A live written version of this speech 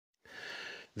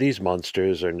These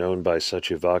monsters are known by such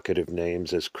evocative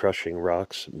names as Crushing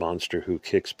Rocks, Monster Who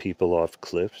Kicks People Off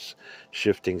Cliffs,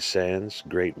 Shifting Sands,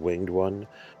 Great Winged One,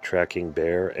 Tracking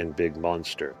Bear, and Big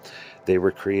Monster. They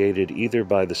were created either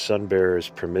by the Sunbearers'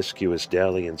 promiscuous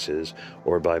dalliances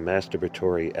or by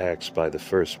masturbatory acts by the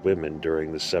first women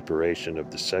during the separation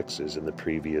of the sexes in the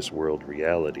previous world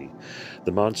reality.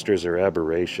 The monsters are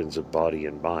aberrations of body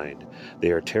and mind.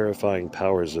 They are terrifying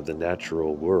powers of the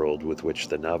natural world with which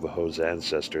the Navajo's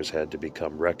ancestors had to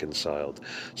become reconciled,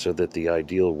 so that the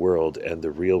ideal world and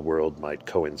the real world might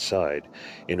coincide.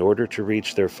 In order to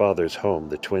reach their father's home,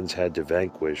 the twins had to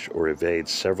vanquish or evade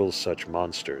several such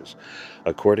monsters.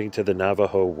 According to the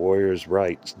Navajo warriors'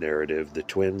 rights narrative, the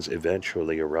twins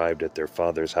eventually arrived at their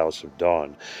father's House of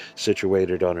Dawn,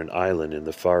 situated on an island in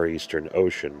the far eastern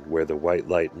ocean, where the white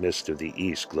light mist of the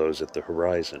east glows at the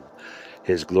horizon.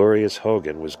 His glorious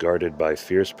hogan was guarded by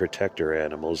fierce protector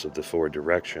animals of the four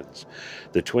directions.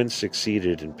 The twins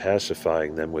succeeded in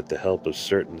pacifying them with the help of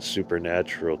certain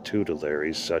supernatural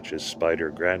tutelaries such as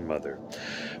Spider Grandmother.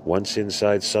 Once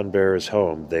inside Sunbearer's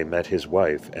home, they met his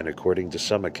wife and, according to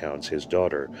some accounts, his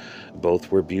daughter.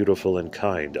 Both were beautiful and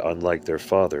kind, unlike their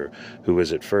father, who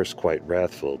was at first quite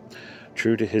wrathful.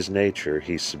 True to his nature,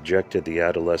 he subjected the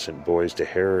adolescent boys to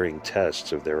harrowing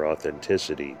tests of their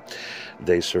authenticity.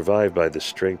 They survived by the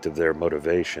strength of their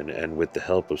motivation and with the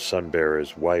help of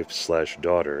Sunbearer's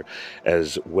wife/daughter,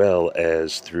 as well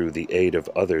as through the aid of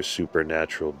other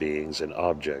supernatural beings and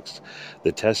objects.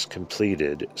 The test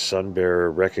completed,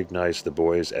 Sunbearer recognized the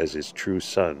boys as his true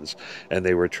sons, and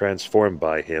they were transformed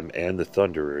by him and the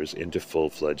Thunderers into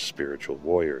full-fledged spiritual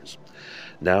warriors.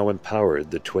 Now empowered,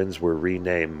 the twins were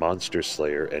renamed Monster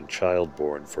Slayer and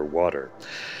Childborn for water.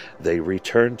 They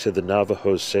returned to the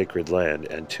Navajo's sacred land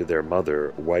and to their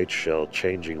mother, White Shell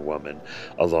Changing Woman,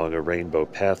 along a rainbow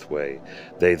pathway.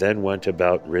 They then went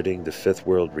about ridding the fifth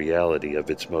world reality of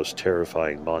its most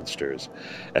terrifying monsters.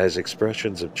 As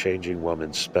expressions of Changing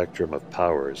Woman's spectrum of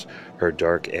powers, her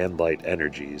dark and light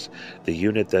energies, the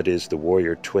unit that is the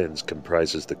warrior twins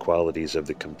comprises the qualities of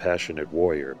the compassionate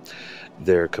warrior.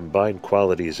 Their combined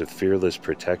qualities of fearless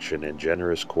protection and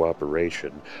generous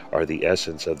cooperation are the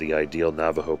essence of the ideal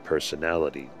Navajo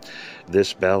personality.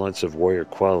 This balance of warrior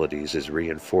qualities is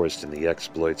reinforced in the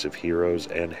exploits of heroes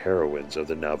and heroines of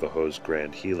the Navajo's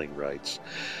grand healing rites.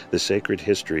 The sacred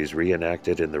histories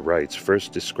reenacted in the rites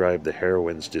first describe the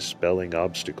heroines dispelling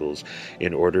obstacles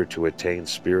in order to attain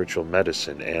spiritual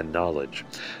medicine and knowledge.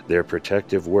 Their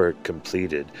protective work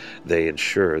completed, they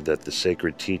ensure that the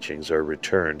sacred teachings are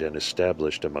returned and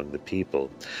established among the people.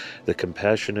 The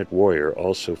compassionate warrior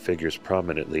also figures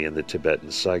prominently in the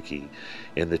Tibetan psyche.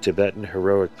 In the Tibetan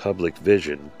heroic public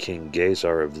vision, King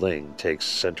Gezar of Ling takes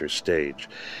center stage.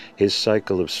 His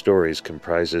cycle of stories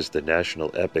comprises the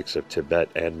national epics of Tibet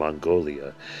and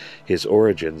Mongolia. His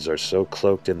origins are so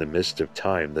cloaked in the mist of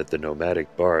time that the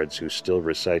nomadic bards who still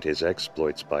recite his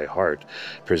exploits by heart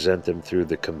present them through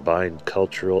the combined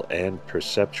cultural and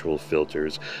perceptual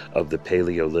filters of the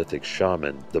Paleolithic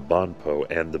shaman, the Bonpo,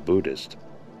 and the Buddhist.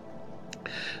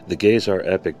 The Gezar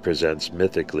epic presents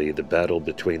mythically the battle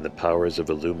between the powers of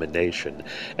illumination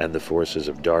and the forces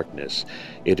of darkness.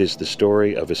 It is the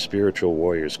story of a spiritual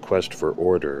warrior's quest for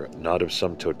order, not of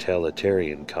some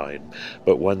totalitarian kind,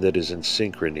 but one that is in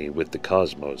synchrony with the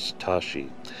cosmos, Tashi.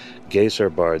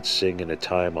 Gezar bards sing in a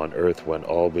time on earth when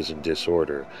all was in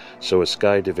disorder, so a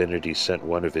sky divinity sent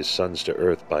one of his sons to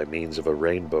earth by means of a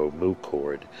rainbow mu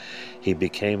cord. He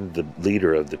became the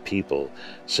leader of the people.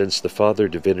 Since the father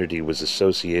divinity was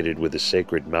associated with the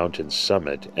sacred mountain's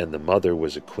summit, and the mother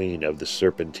was a queen of the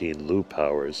serpentine Lu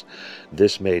powers,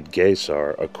 this made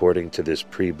Gezar, according to this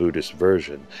pre-Buddhist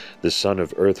version, the son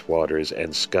of earth waters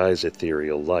and sky's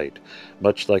ethereal light,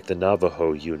 much like the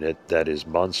Navajo unit that is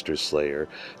Monster Slayer,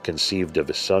 conceived of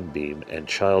a sunbeam, and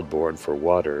Childborn for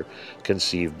water,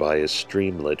 conceived by a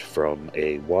streamlet from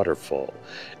a waterfall.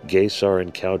 Gezar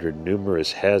encountered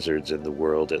numerous hazards in the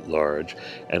world at large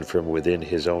and from within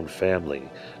his own family,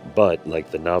 but,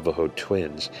 like the Navajo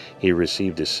twins, he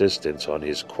received assistance on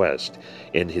his quest.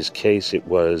 In his case, it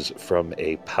was from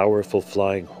a powerful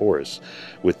flying horse.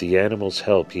 With the animal's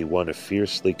help, he won a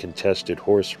fiercely contested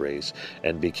horse race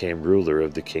and became ruler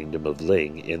of the kingdom of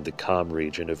Ling in the Kham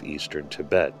region of eastern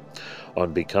Tibet.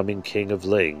 On becoming king of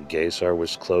Ling, Gezar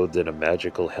was clothed in a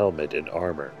magical helmet and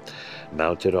armor.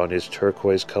 Mounted on his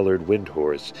turquoise-colored wind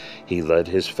horse, he led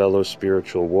his fellow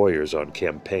spiritual warriors on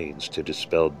campaigns to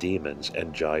dispel demons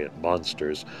and giant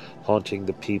monsters haunting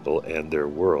the people and their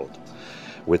world.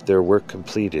 With their work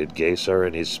completed, Gezar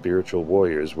and his spiritual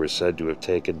warriors were said to have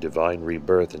taken divine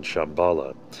rebirth in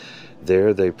Shambhala.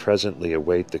 There they presently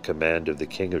await the command of the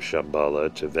king of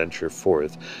Shambhala to venture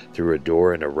forth through a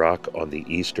door in a rock on the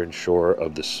eastern shore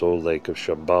of the Soul Lake of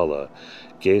Shambhala.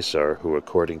 Gesar, who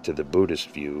according to the Buddhist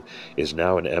view is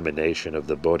now an emanation of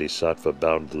the Bodhisattva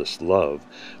boundless love,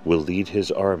 will lead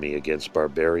his army against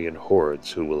barbarian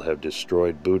hordes who will have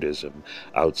destroyed Buddhism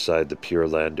outside the Pure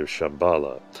Land of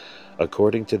Shambhala.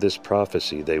 According to this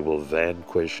prophecy, they will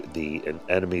vanquish the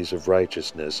enemies of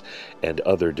righteousness and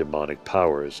other demonic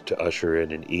powers to usher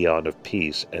in an eon of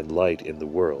peace and light in the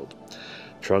world.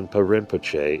 Trungpa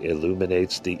Rinpoche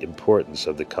illuminates the importance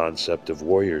of the concept of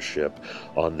warriorship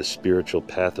on the spiritual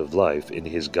path of life in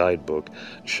his guidebook,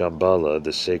 Shambhala,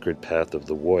 the Sacred Path of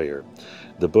the Warrior.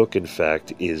 The book, in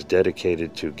fact, is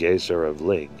dedicated to Gesar of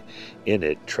Ling. In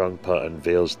it, Trungpa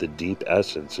unveils the deep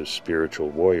essence of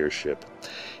spiritual warriorship.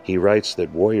 He writes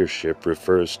that warriorship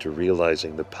refers to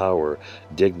realizing the power,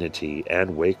 dignity,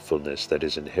 and wakefulness that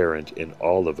is inherent in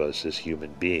all of us as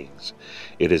human beings.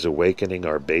 It is awakening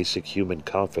our basic human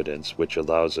confidence, which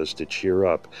allows us to cheer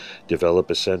up,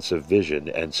 develop a sense of vision,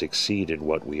 and succeed in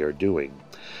what we are doing.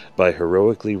 By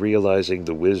heroically realizing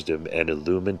the wisdom and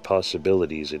illumined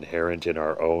possibilities inherent in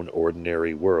our own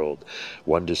ordinary world,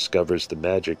 one discovers the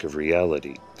magic of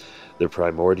reality. The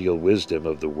primordial wisdom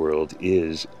of the world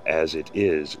is as it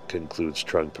is, concludes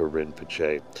Trungpa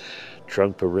Rinpoche.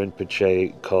 Trungpa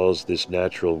Rinpoche calls this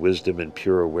natural wisdom and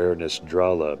pure awareness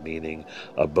drala, meaning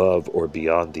above or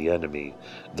beyond the enemy.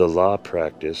 The law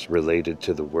practice, related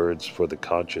to the words for the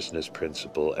consciousness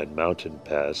principle and mountain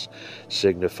pass,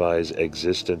 signifies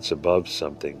existence above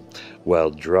something,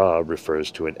 while dra refers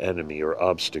to an enemy or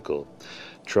obstacle.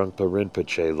 Trungpa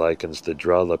Rinpoche likens the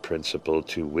Drala principle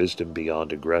to wisdom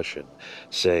beyond aggression,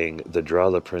 saying the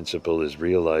Drala principle is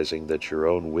realizing that your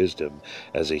own wisdom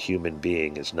as a human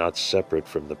being is not separate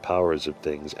from the powers of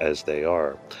things as they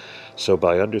are. So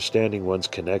by understanding one's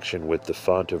connection with the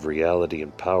font of reality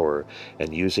and power,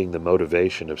 and using the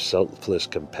motivation of selfless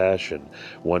compassion,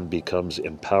 one becomes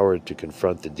empowered to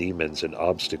confront the demons and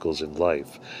obstacles in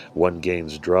life. One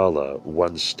gains Drala,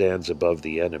 one stands above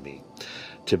the enemy.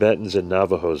 Tibetans and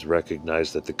Navajos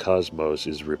recognize that the cosmos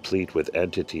is replete with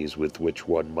entities with which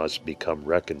one must become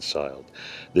reconciled.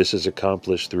 This is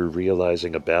accomplished through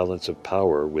realizing a balance of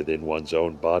power within one's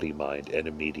own body, mind, and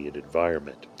immediate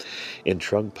environment. In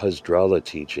Trungpa's Drala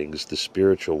teachings, the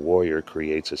spiritual warrior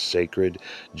creates a sacred,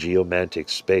 geomantic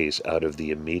space out of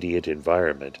the immediate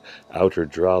environment, outer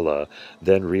Drala,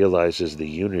 then realizes the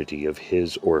unity of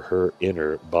his or her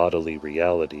inner bodily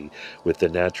reality with the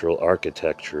natural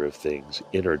architecture of things,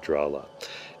 inner Drala.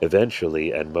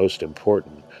 Eventually, and most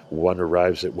important, one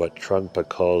arrives at what Trungpa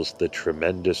calls the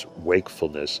tremendous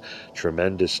wakefulness,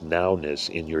 tremendous nowness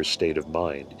in your state of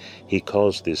mind. He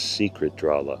calls this secret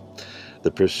Drala. The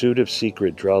pursuit of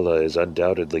secret Drala is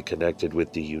undoubtedly connected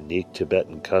with the unique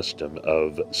Tibetan custom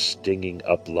of stringing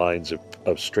up lines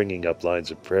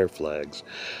of prayer flags,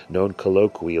 known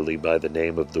colloquially by the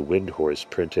name of the wind horse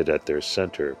printed at their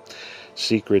center.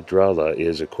 Secret Drala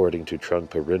is, according to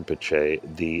Trungpa Rinpoche,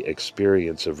 the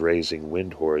experience of raising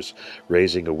wind horse,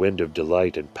 raising a wind of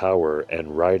delight and power,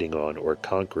 and riding on or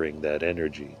conquering that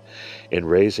energy. In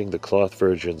raising the cloth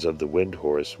versions of the wind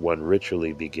horse, one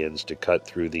ritually begins to cut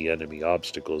through the enemy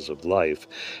obstacles of life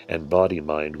and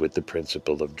body-mind with the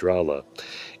principle of Drala.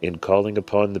 In calling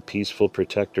upon the peaceful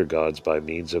protector gods by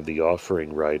means of the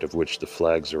offering rite of which the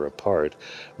flags are a part,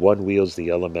 one wields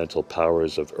the elemental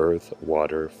powers of earth,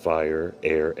 water, fire,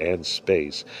 air, and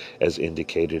space, as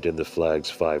indicated in the flag's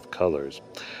 5 colors.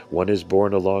 One is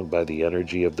borne along by the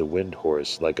energy of the wind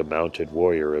horse like a mounted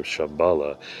warrior of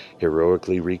Shambhala,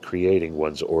 heroically recreating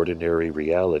one's ordinary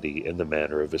reality in the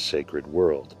manner of a sacred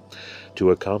world.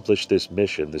 To accomplish this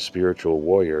mission, the spiritual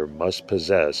warrior must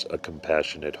possess a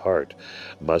compassionate heart,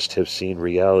 must have seen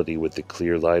reality with the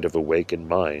clear light of awakened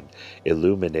mind,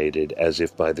 illuminated as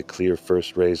if by the clear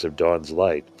first rays of dawn's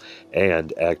light,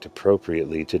 and act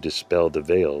appropriately to dispel the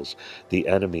veils, the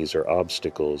enemies or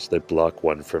obstacles that block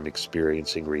one from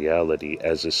experiencing reality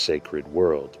as a sacred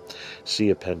world. See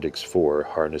Appendix 4,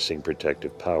 Harnessing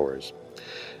Protective Powers.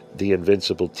 The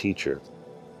Invincible Teacher.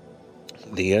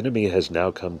 The enemy has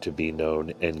now come to be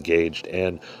known, engaged,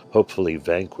 and hopefully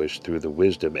vanquished through the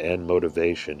wisdom and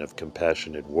motivation of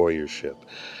compassionate warriorship.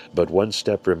 But one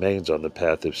step remains on the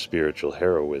path of spiritual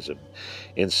heroism.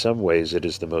 In some ways, it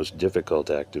is the most difficult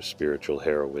act of spiritual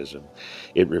heroism.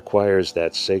 It requires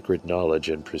that sacred knowledge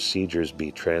and procedures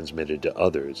be transmitted to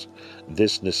others.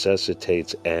 This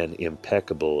necessitates an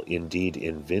impeccable, indeed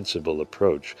invincible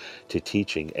approach to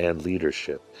teaching and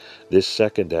leadership. This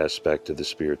second aspect of the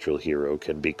spiritual hero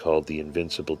can be called the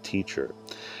invincible teacher.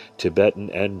 Tibetan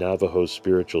and Navajo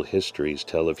spiritual histories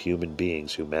tell of human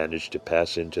beings who managed to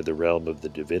pass into the realm of the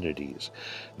divinities.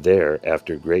 There,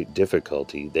 after great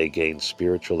difficulty, they gained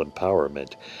spiritual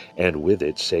empowerment, and with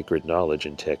it sacred knowledge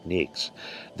and techniques.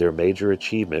 Their major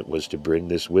achievement was to bring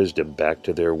this wisdom back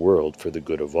to their world for the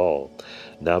good of all.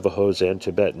 Navajos and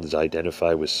Tibetans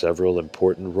identify with several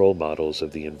important role models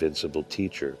of the invincible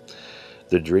teacher.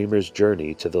 The dreamer's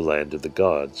journey to the land of the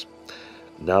gods.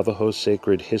 Navajo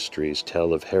sacred histories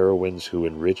tell of heroines who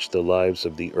enriched the lives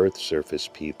of the earth surface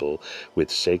people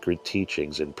with sacred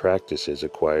teachings and practices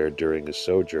acquired during a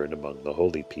sojourn among the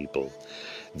holy people.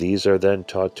 These are then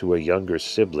taught to a younger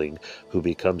sibling who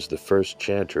becomes the first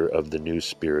chanter of the new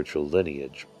spiritual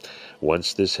lineage.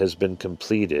 Once this has been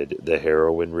completed, the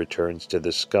heroine returns to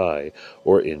the sky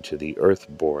or into the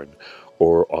earth-born,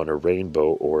 or on a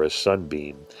rainbow or a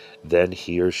sunbeam. Then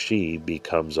he or she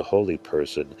becomes a holy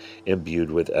person, imbued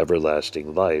with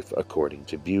everlasting life according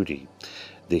to beauty.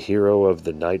 The hero of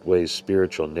the Nightway's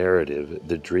spiritual narrative,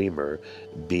 the dreamer,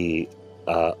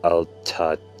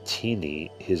 Altatini,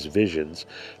 his visions,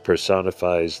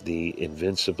 personifies the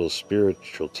invincible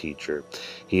spiritual teacher.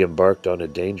 He embarked on a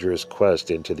dangerous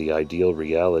quest into the ideal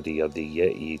reality of the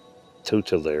Yei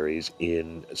tutelaries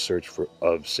in search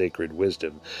of sacred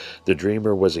wisdom. The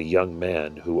dreamer was a young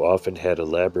man who often had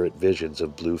elaborate visions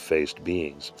of blue-faced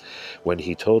beings. When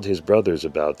he told his brothers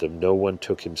about them, no one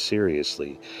took him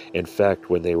seriously. In fact,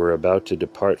 when they were about to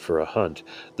depart for a hunt,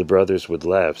 the brothers would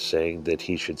laugh, saying that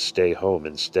he should stay home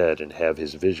instead and have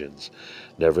his visions.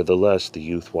 Nevertheless, the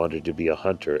youth wanted to be a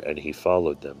hunter, and he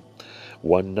followed them.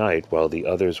 One night, while the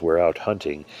others were out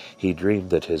hunting, he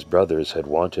dreamed that his brothers had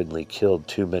wantonly killed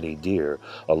too many deer,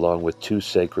 along with 2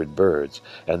 sacred birds,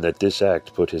 and that this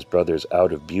act put his brothers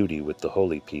out of beauty with the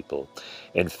holy people.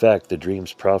 In fact, the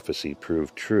dream's prophecy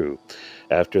proved true.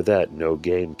 After that, no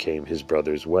game came his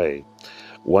brothers' way.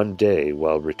 One day,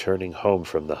 while returning home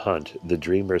from the hunt, the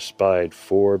dreamer spied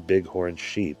 4 bighorn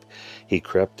sheep. He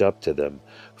crept up to them.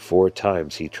 4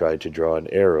 times he tried to draw an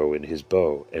arrow in his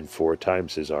bow, and 4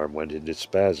 times his arm went into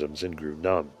spasms and grew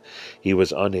numb. He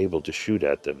was unable to shoot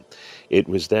at them. It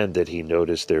was then that he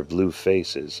noticed their blue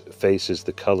faces, faces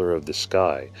the color of the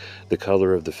sky, the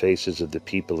color of the faces of the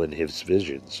people in his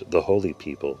visions, the holy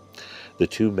people. The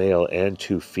 2 male and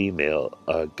 2 female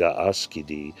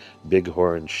Gaaskidi,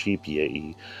 bighorn sheep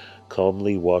yei,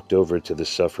 calmly walked over to the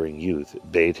suffering youth,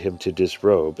 bade him to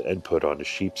disrobe, and put on a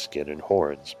sheepskin and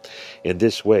horns. In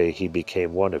this way he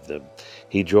became one of them.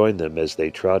 He joined them as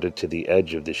they trotted to the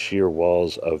edge of the sheer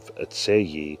walls of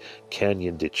Atseyi,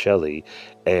 Canyon de Chelly,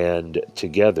 and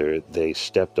together they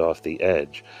stepped off the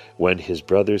edge. When his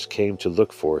brothers came to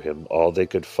look for him, all they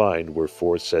could find were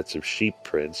 4 sets of sheep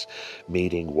prints,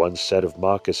 meeting 1 set of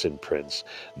moccasin prints,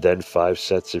 then 5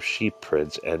 sets of sheep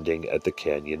prints ending at the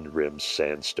canyon rim's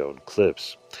sandstone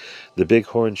cliffs. The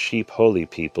bighorn sheep holy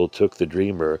people took the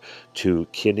dreamer to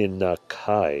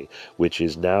Kininakai, which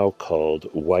is now called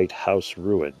White House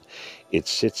Ruin. It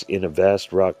sits in a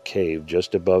vast rock cave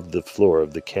just above the floor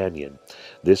of the canyon.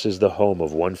 This is the home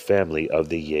of one family of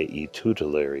the Yei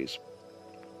tutelaries.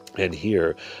 And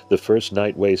here, the first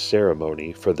Nightway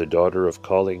ceremony for the daughter of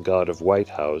calling god of White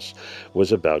House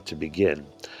was about to begin.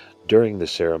 During the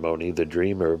ceremony, the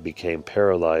dreamer became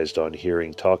paralyzed on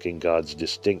hearing Talking God's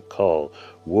distinct call,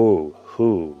 "Woo,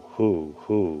 hoo, hoo,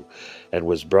 hoo," and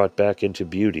was brought back into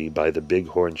beauty by the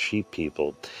bighorn sheep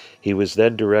people. He was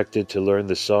then directed to learn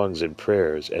the songs and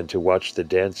prayers and to watch the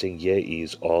dancing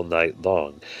yeis all night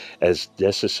long, as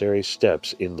necessary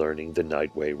steps in learning the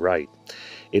Nightway rite.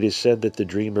 It is said that the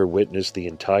dreamer witnessed the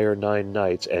entire 9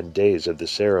 nights and days of the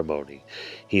ceremony.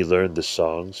 He learned the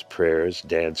songs, prayers,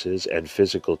 dances, and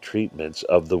physical treatments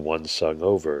of the one sung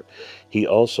over. He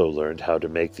also learned how to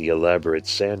make the elaborate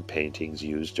sand paintings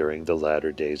used during the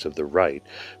latter days of the rite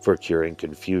for curing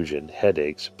confusion,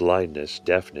 headaches, blindness,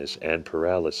 deafness, and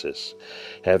paralysis.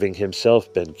 Having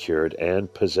himself been cured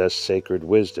and possessed sacred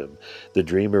wisdom, the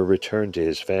dreamer returned to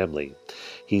his family.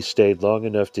 He stayed long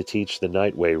enough to teach the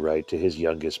Nightway rite to his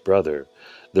youngest brother.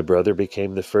 The brother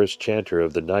became the first chanter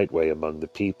of the Nightway among the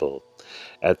people.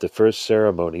 At the first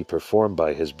ceremony performed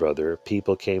by his brother,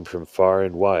 people came from far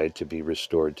and wide to be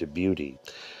restored to beauty.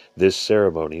 This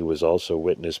ceremony was also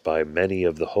witnessed by many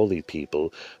of the holy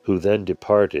people, who then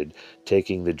departed,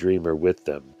 taking the dreamer with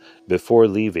them. Before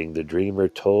leaving, the dreamer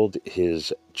told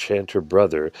his chanter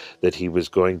brother that he was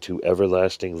going to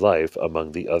everlasting life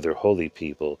among the other holy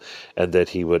people, and that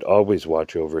he would always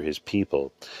watch over his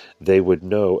people. They would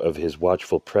know of his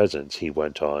watchful presence, he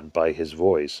went on, by his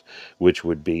voice, which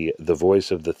would be the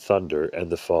voice of the thunder and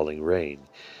the falling rain.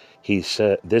 He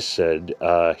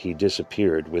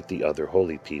disappeared with the other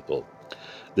holy people.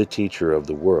 the teacher of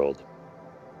the world.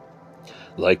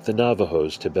 Like the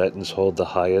Navajos, Tibetans hold the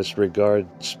highest regard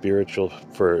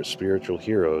for spiritual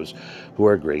heroes who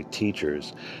are great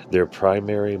teachers. Their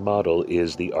primary model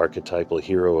is the archetypal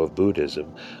hero of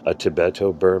Buddhism, a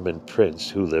Tibeto-Burman prince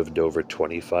who lived over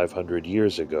 2,500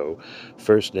 years ago,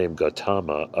 first named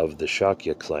Gautama of the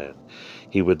Shakya clan.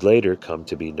 He would later come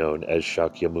to be known as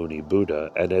Shakyamuni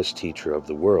Buddha and as teacher of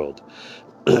the world.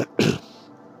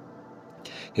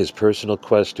 His personal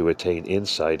quest to attain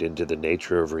insight into the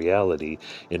nature of reality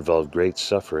involved great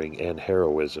suffering and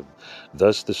heroism.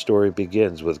 Thus the story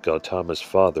begins with Gautama's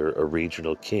father, a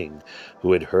regional king,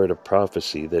 who had heard a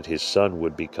prophecy that his son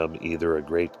would become either a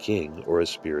great king or a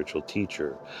spiritual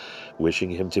teacher.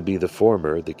 Wishing him to be the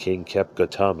former, the king kept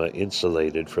Gautama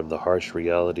insulated from the harsh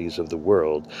realities of the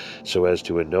world so as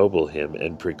to ennoble him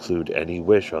and preclude any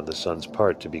wish on the son's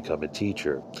part to become a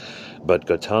teacher. But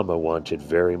Gautama wanted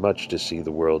very much to see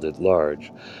the world at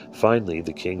large. Finally,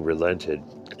 the king relented,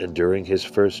 and during his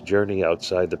first journey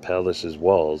outside the palace's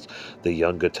walls, the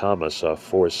young Gautama saw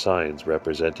 4 signs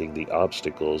representing the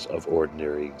obstacles of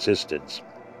ordinary existence.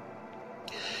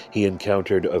 He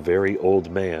encountered a very old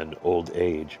man, old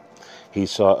age. He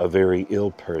saw a very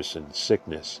ill person,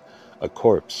 sickness, a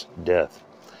corpse, death,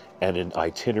 and an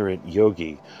itinerant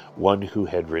yogi, one who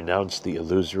had renounced the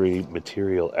illusory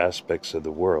material aspects of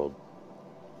the world.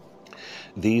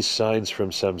 These signs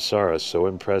from samsara so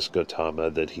impressed Gautama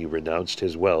that he renounced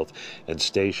his wealth and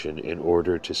station in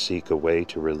order to seek a way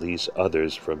to release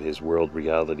others from his world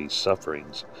reality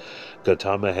sufferings.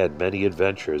 Gautama had many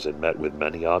adventures and met with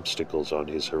many obstacles on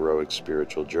his heroic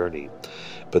spiritual journey,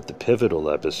 but the pivotal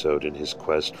episode in his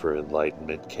quest for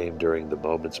enlightenment came during the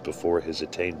moments before his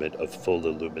attainment of full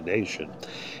illumination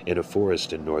in a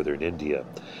forest in northern India.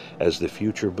 As the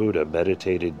future Buddha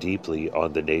meditated deeply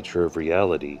on the nature of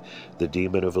reality, the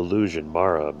demon of illusion,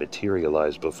 Mara,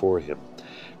 materialized before him.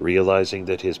 Realizing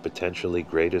that his potentially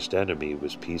greatest enemy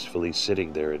was peacefully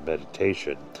sitting there in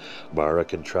meditation, Mara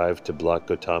contrived to block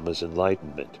Gautama's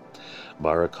enlightenment.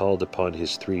 Mara called upon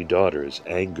his 3 daughters,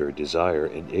 Anger, Desire,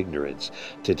 and Ignorance,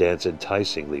 to dance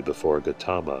enticingly before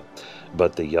Gautama,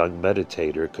 but the young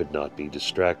meditator could not be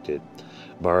distracted.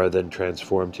 Mara then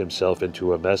transformed himself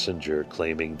into a messenger,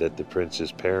 claiming that the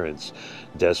prince's parents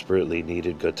desperately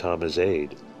needed Gautama's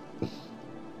aid.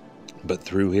 But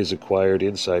through his acquired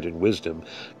insight and wisdom,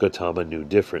 Gautama knew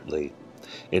differently.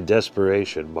 In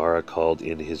desperation, Mara called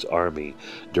in his army,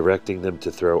 directing them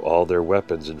to throw all their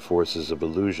weapons and forces of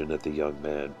illusion at the young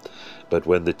man. But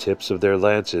when the tips of their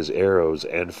lances, arrows,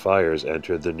 and fires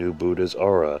entered the new Buddha's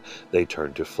aura, they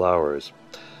turned to flowers.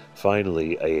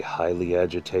 Finally, a highly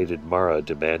agitated Mara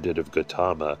demanded of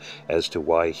Gautama as to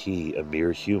why he, a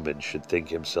mere human, should think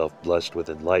himself blessed with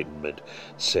enlightenment,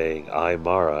 saying, "I,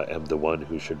 Mara, am the one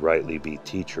who should rightly be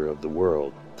teacher of the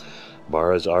world."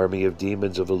 Mara's army of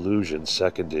demons of illusion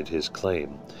seconded his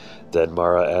claim. Then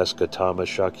Mara asked Gautama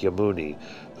Shakyamuni,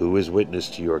 "Who is witness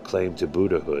to your claim to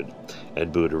Buddhahood?"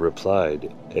 And Buddha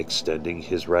replied, extending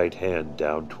his right hand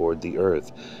down toward the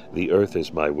earth, "The earth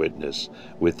is my witness."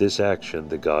 With this action,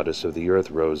 the goddess of the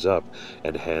earth rose up,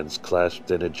 and hands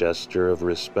clasped in a gesture of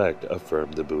respect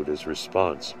affirmed the Buddha's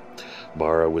response.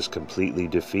 Mara was completely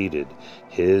defeated.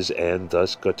 His and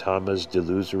thus Gautama's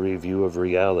delusory view of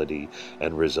reality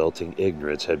and resulting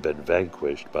ignorance had been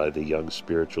vanquished by the young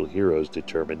spiritual hero's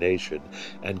determination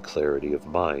and clarity of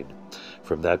mind.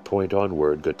 From that point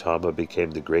onward, Gautama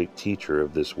became the great teacher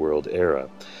of this world era.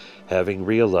 Having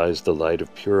realized the light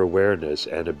of pure awareness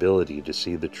and ability to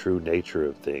see the true nature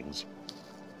of things,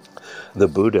 the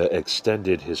Buddha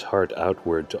extended his heart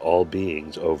outward to all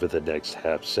beings over the next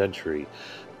half-century,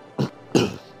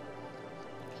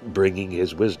 bringing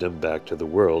his wisdom back to the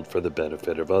world for the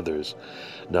benefit of others.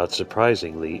 Not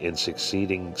surprisingly, in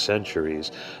succeeding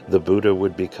centuries, the Buddha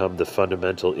would become the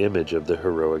fundamental image of the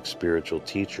heroic spiritual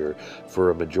teacher for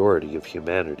a majority of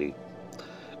humanity.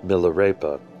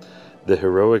 Milarepa. The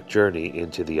heroic journey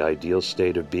into the ideal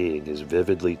state of being is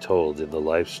vividly told in the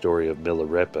life story of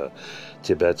Milarepa,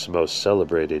 Tibet's most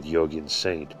celebrated yogin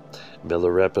saint.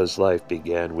 Milarepa's life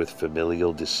began with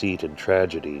familial deceit and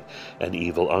tragedy. An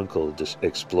evil uncle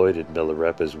exploited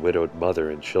Milarepa's widowed mother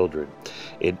and children.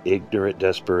 In ignorant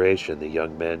desperation, the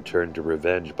young man turned to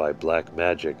revenge by black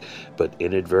magic, but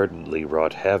inadvertently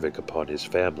wrought havoc upon his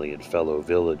family and fellow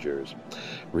villagers.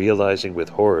 Realizing with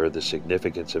horror the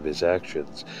significance of his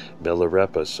actions,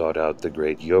 Milarepa sought out the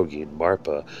great yogin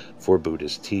Marpa for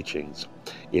Buddhist teachings.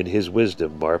 In his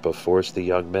wisdom, Marpa forced the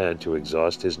young man to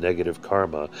exhaust his negative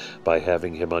karma by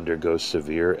having him undergo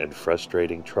severe and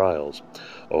frustrating trials.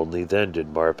 Only then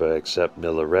did Marpa accept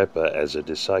Milarepa as a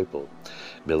disciple.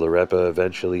 Milarepa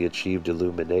eventually achieved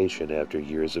illumination after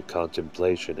years of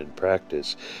contemplation and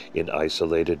practice in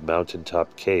isolated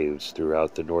mountaintop caves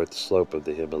throughout the north slope of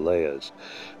the Himalayas.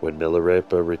 When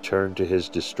Milarepa returned to his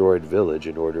destroyed village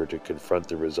in order to confront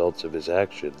the results of his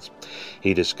actions,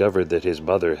 he discovered that his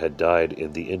mother had died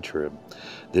in the interim.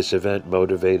 This event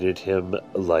motivated him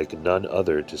like none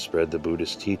other to spread the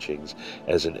Buddhist teachings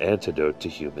as an antidote to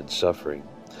human suffering.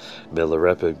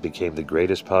 Milarepa became the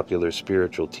greatest popular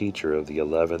spiritual teacher of the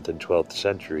 11th and 12th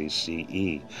centuries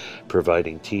CE,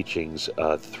 providing teachings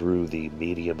through the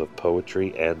medium of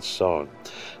poetry and song.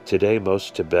 Today,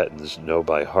 most Tibetans know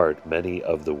by heart many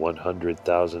of the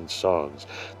 100,000 songs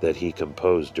that he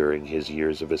composed during his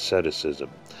years of asceticism.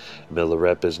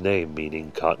 Milarepa's name,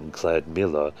 meaning cotton-clad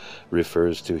Mila,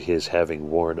 refers to his having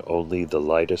worn only the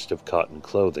lightest of cotton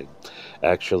clothing,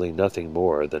 actually nothing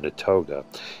more than a toga,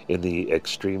 in the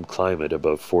extreme climate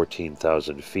above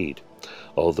 14,000 feet.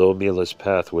 Although Mila's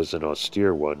path was an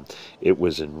austere one, it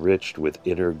was enriched with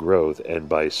inner growth and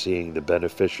by seeing the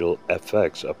beneficial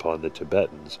effects upon the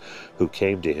Tibetans who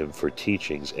came to him for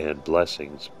teachings and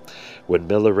blessings. When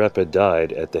Milarepa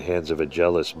died at the hands of a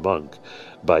jealous monk,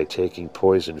 by taking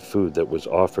poisoned food that was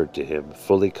offered to him,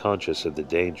 fully conscious of the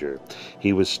danger,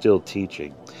 he was still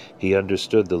teaching. He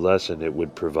understood the lesson it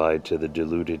would provide to the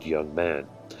deluded young man.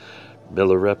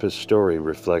 Milarepa's story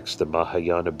reflects the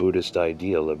Mahayana Buddhist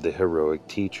ideal of the heroic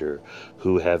teacher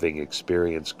who, having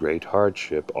experienced great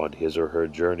hardship on his or her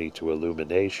journey to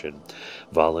illumination,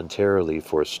 voluntarily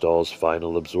forestalls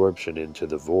final absorption into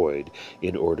the void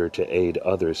in order to aid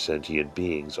other sentient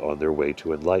beings on their way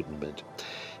to enlightenment.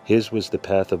 His was the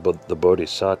path of the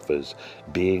Bodhisattvas,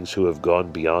 beings who have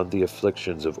gone beyond the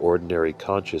afflictions of ordinary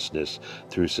consciousness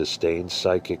through sustained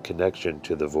psychic connection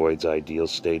to the void's ideal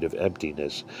state of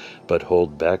emptiness, but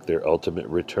hold back their ultimate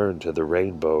return to the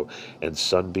rainbow and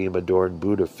sunbeam-adorned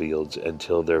Buddha fields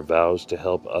until their vows to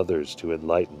help others to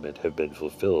enlightenment have been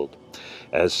fulfilled.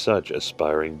 As such,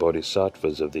 aspiring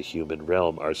bodhisattvas of the human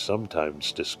realm are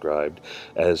sometimes described,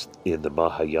 as in the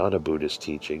Mahayana Buddhist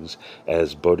teachings,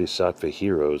 as bodhisattva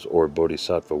heroes or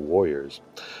bodhisattva warriors.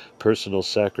 Personal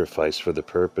sacrifice for the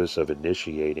purpose of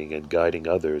initiating and guiding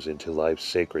others into life's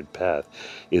sacred path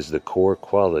is the core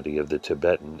quality of the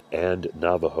Tibetan and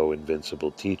Navajo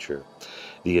invincible teacher.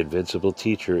 The invincible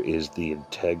teacher is the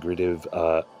integrative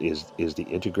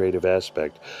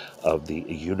aspect of the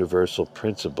universal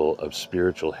principle of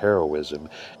spiritual heroism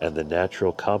and the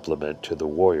natural complement to the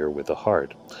warrior with a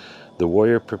heart. The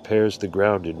warrior prepares the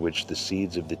ground in which the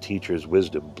seeds of the teacher's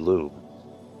wisdom bloom.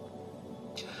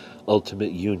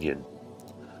 Ultimate union.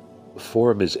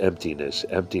 Form is emptiness.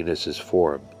 Emptiness is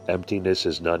form. Emptiness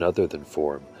is none other than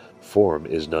form. Form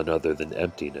is none other than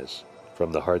emptiness.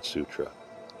 From the Heart Sutra.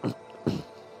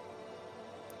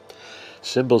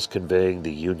 Symbols conveying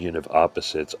the union of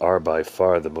opposites are by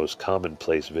far the most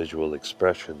commonplace visual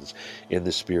expressions in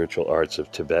the spiritual arts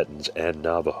of Tibetans and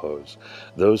Navajos.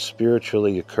 Those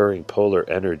spiritually occurring polar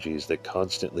energies that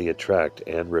constantly attract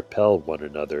and repel one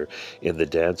another in the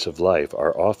dance of life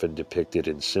are often depicted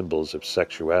in symbols of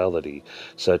sexuality,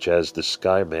 such as the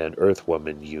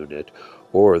Skyman-Earthwoman unit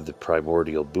or the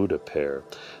primordial Buddha pair.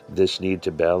 This need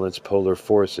to balance polar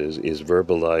forces is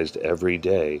verbalized every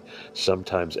day,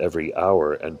 sometimes every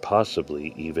hour, and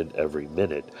possibly even every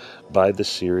minute, by the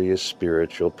serious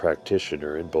spiritual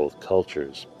practitioner in both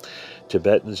cultures.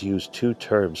 Tibetans use two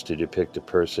terms to depict a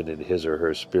person in his or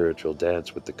her spiritual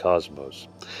dance with the cosmos.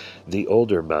 The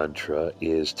older mantra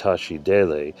is Tashi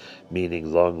Dele,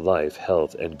 meaning long life,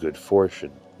 health, and good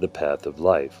fortune, the path of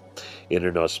life. In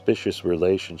an auspicious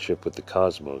relationship with the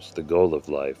cosmos, the goal of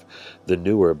life, the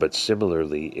newer but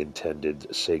similarly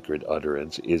intended sacred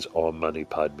utterance is Om Mani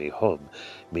Padme Hum,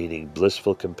 meaning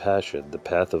blissful compassion, the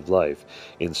path of life,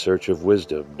 in search of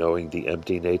wisdom, knowing the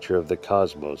empty nature of the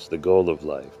cosmos, the goal of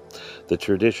life. The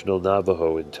traditional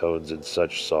Navajo intones in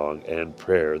such song and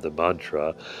prayer the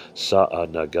mantra Sa'a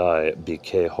Nagai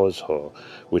Bike Hosho,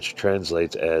 which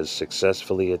translates as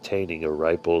successfully attaining a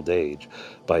ripe old age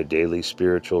by daily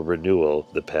spiritual renewal,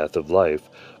 the path of life,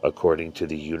 according to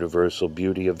the universal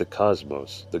beauty of the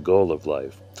cosmos, the goal of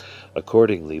life.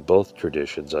 Accordingly, both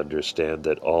traditions understand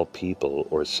that all people,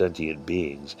 or sentient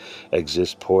beings,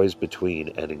 exist poised between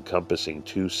and encompassing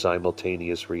two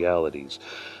simultaneous realities,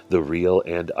 the real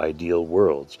and ideal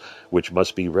worlds, which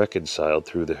must be reconciled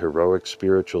through the heroic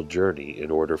spiritual journey in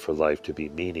order for life to be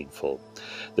meaningful.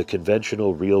 The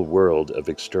conventional real world of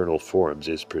external forms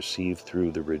is perceived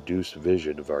through the reduced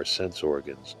vision of our sense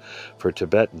organs. For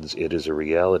Tibetans, it is a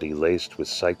reality laced with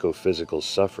psychophysical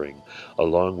suffering,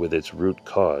 along with its root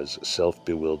cause,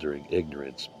 self-bewildering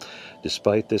ignorance.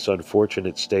 Despite this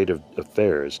unfortunate state of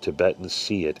affairs, Tibetans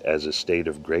see it as a state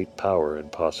of great power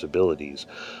and possibilities,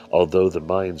 although the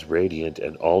mind's radiant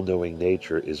and all-knowing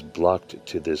nature is blocked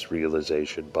to this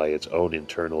realization by its own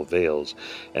internal veils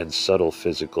and subtle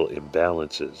physical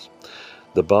imbalances.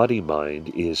 The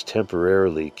body-mind is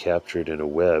temporarily captured in a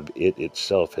web it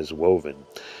itself has woven.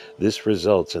 This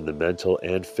results in the mental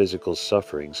and physical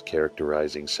sufferings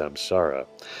characterizing samsara.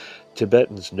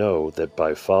 Tibetans know that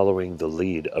by following the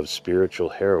lead of spiritual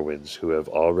heroines who have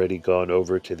already gone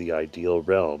over to the ideal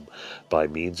realm by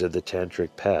means of the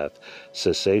tantric path,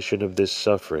 cessation of this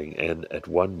suffering and at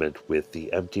one-ment with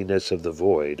the emptiness of the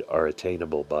void are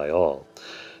attainable by all.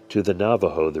 To the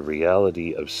Navajo, the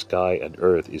reality of sky and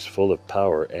earth is full of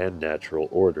power and natural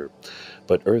order.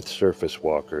 But earth surface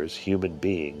walkers, human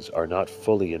beings, are not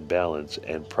fully in balance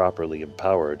and properly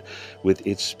empowered with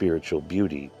its spiritual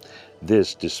beauty.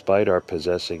 This, despite our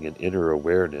possessing an inner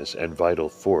awareness and vital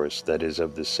force that is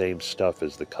of the same stuff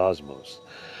as the cosmos.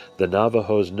 The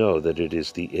Navajos know that it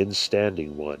is the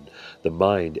instanding one, the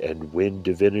mind and wind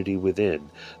divinity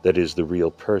within, that is the real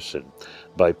person.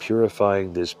 By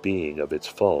purifying this being of its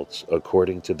faults,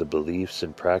 according to the beliefs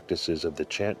and practices of the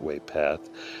Chantway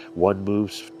path, one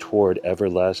moves toward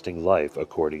everlasting life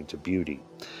according to beauty.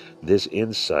 This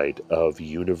insight of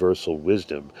universal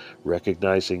wisdom,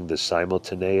 recognizing the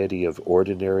simultaneity of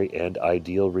ordinary and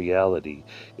ideal reality,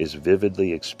 is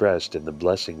vividly expressed in the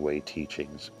Blessing Way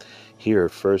teachings. Here,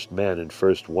 first man and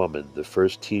first woman, the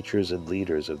first teachers and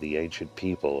leaders of the ancient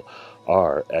people,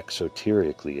 are,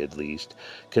 exoterically at least,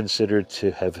 considered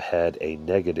to have had a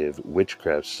negative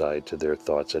witchcraft side to their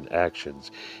thoughts and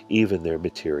actions, even their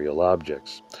material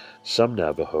objects. Some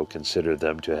Navajo consider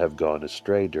them to have gone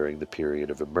astray during the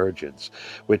period of emergence,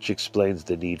 which explains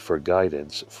the need for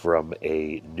guidance from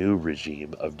a new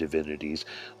regime of divinities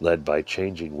led by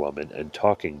Changing Woman and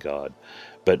Talking God.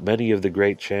 But many of the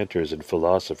great chanters and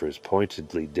philosophers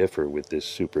pointedly differ with this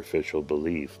superficial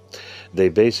belief. They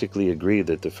basically agree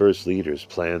that the first leaders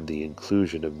planned the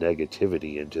inclusion of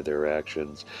negativity into their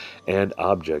actions and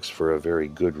objects for a very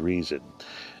good reason.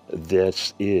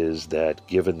 This is that,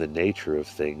 given the nature of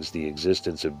things, the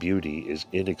existence of beauty is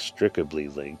inextricably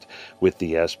linked with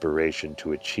the aspiration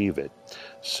to achieve it.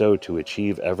 So to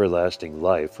achieve everlasting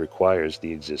life requires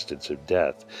the existence of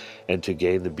death, and to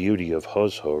gain the beauty of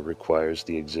Hosho requires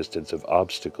the existence of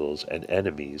obstacles and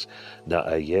enemies,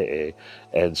 Na'ayee,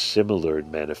 and similar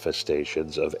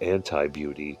manifestations of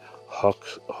anti-beauty,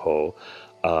 Hokho,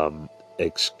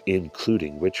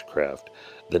 including witchcraft.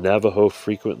 The Navajo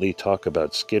frequently talk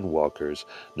about skinwalkers,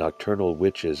 nocturnal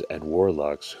witches, and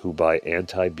warlocks who by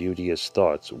anti-beauteous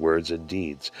thoughts, words, and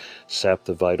deeds sap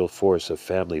the vital force of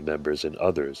family members and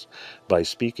others. By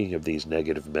speaking of these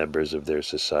negative members of their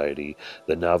society,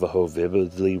 the Navajo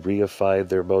vividly reify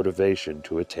their motivation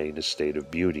to attain a state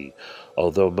of beauty,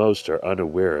 although most are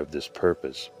unaware of this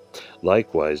purpose.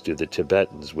 Likewise do the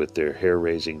Tibetans with their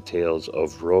hair-raising tales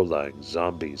of rolang,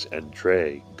 zombies, and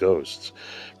dre, ghosts,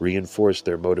 reinforce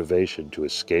their motivation to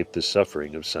escape the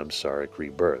suffering of samsaric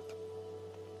rebirth.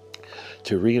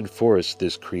 To reinforce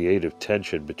this creative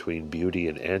tension between beauty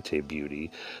and anti-beauty,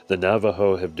 the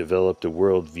Navajo have developed a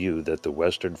worldview that the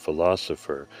Western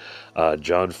philosopher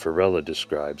John Ferrella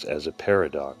describes as a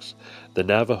paradox. The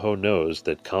Navajo knows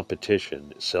that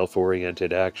competition,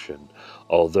 self-oriented action,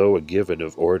 although a given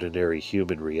of ordinary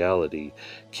human reality,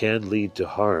 can lead to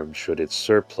harm should its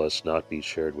surplus not be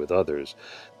shared with others.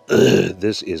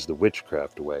 This is the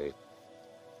witchcraft way.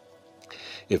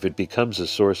 If it becomes a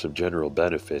source of general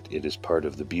benefit, it is part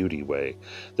of the beauty way.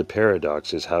 The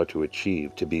paradox is how to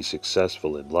achieve to be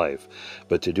successful in life,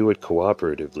 but to do it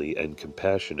cooperatively and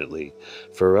compassionately.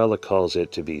 Ferrella calls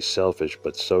it to be selfish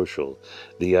but social.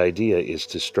 The idea is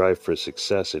to strive for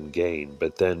success and gain,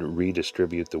 but then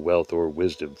redistribute the wealth or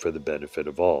wisdom for the benefit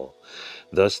of all.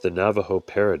 Thus the Navajo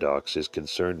paradox is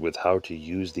concerned with how to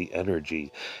use the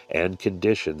energy and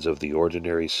conditions of the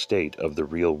ordinary state of the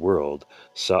real world,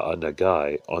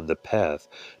 Sa'anagai, on the path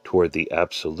toward the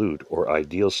absolute or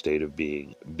ideal state of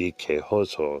being,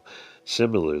 Bikehoso,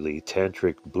 Similarly,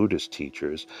 Tantric Buddhist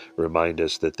teachers remind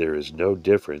us that there is no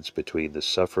difference between the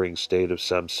suffering state of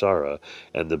samsara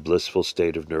and the blissful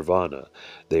state of nirvana.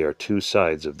 They are two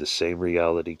sides of the same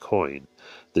reality coin.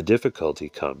 The difficulty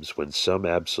comes when some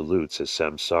absolutes as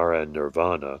samsara and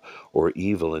nirvana, or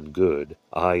evil and good,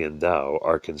 I and thou,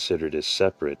 are considered as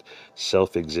separate,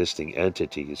 self-existing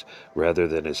entities rather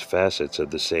than as facets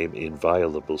of the same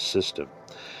inviolable system.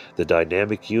 The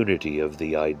dynamic unity of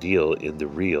the ideal in the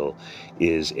real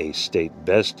is a state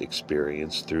best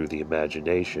experienced through the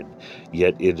imagination,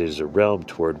 yet it is a realm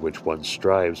toward which one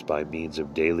strives by means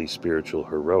of daily spiritual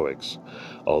heroics.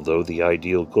 Although the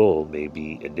ideal goal may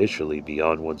be initially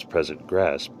beyond one's present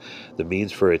grasp, the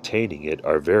means for attaining it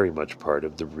are very much part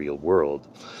of the real world.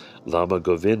 Lama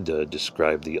Govinda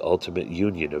described the ultimate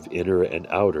union of inner and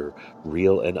outer,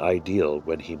 real and ideal,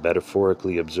 when he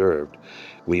metaphorically observed,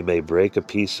 "We may break a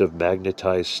piece of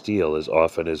magnetized steel as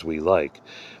often as we like.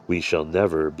 We shall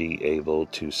never be able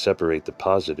to separate the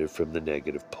positive from the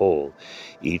negative pole.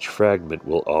 Each fragment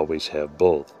will always have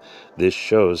both. This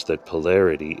shows that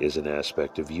polarity is an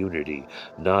aspect of unity,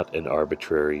 not an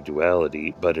arbitrary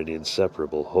duality, but an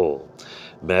inseparable whole.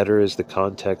 Matter is the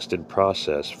context and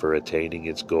process for attaining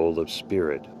its goal of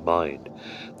spirit, mind.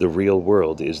 The real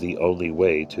world is the only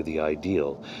way to the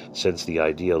ideal, since the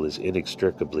ideal is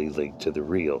inextricably linked to the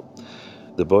real."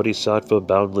 The Bodhisattva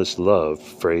Boundless Love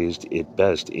phrased it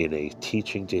best in a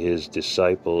teaching to his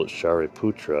disciple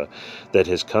Shariputra that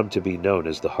has come to be known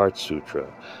as the Heart Sutra.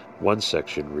 One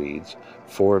section reads,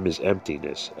 "Form is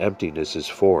emptiness, emptiness is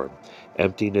form.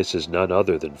 Emptiness is none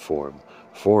other than form.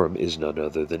 Form is none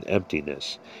other than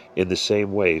emptiness. In the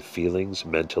same way, feelings,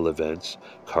 mental events,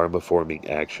 karma-forming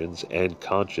actions, and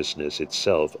consciousness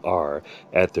itself are,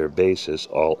 at their basis,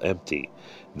 all empty.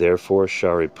 Therefore,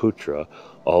 Shariputra,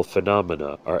 all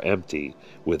phenomena are empty,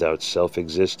 without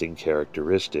self-existing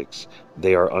characteristics.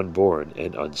 They are unborn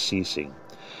and unceasing."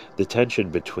 The tension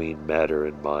between matter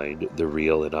and mind, the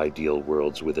real and ideal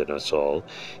worlds within us all,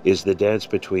 is the dance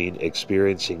between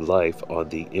experiencing life on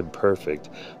the imperfect,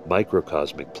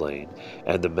 microcosmic plane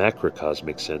and the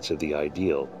macrocosmic sense of the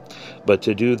ideal. But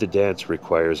to do the dance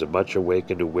requires a much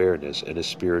awakened awareness and a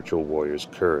spiritual warrior's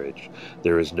courage.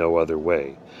 There is no other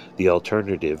way. The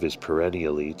alternative is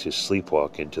perennially to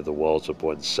sleepwalk into the walls of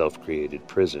one's self-created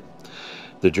prison.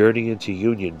 The journey into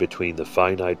union between the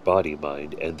finite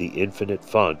body-mind and the infinite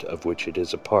font of which it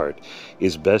is a part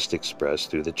is best expressed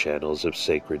through the channels of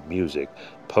sacred music,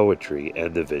 poetry,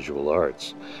 and the visual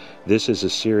arts. This is a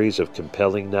series of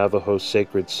compelling Navajo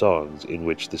sacred songs in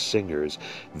which the singers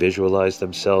visualize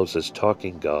themselves as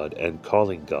talking God and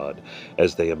calling God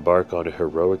as they embark on a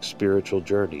heroic spiritual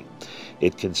journey.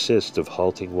 It consists of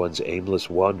halting one's aimless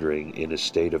wandering in a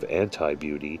state of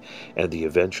anti-beauty and the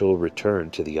eventual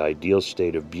return to the ideal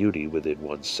state of beauty within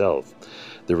oneself.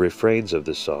 The refrains of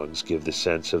the songs give the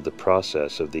sense of the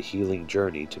process of the healing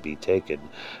journey to be taken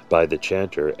by the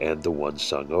chanter and the one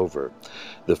sung over.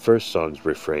 The first song's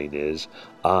refrain is,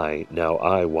 now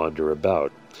I wander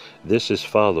about." This is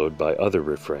followed by other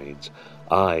refrains,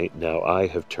 now I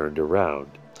have turned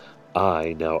around.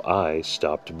 Now I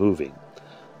stopped moving.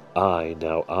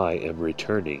 Now I am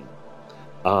returning.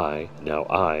 Now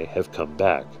I have come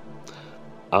back.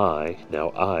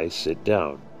 Now I sit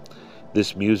down.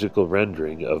 This musical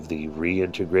rendering of the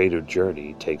reintegrative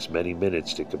journey takes many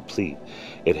minutes to complete.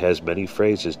 It has many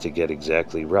phrases to get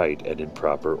exactly right and in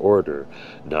proper order.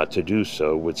 Not to do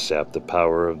so would sap the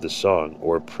power of the song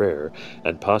or prayer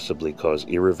and possibly cause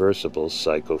irreversible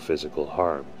psychophysical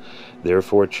harm.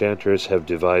 Therefore, chanters have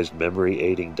devised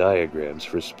memory-aiding diagrams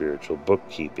for spiritual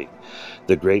bookkeeping.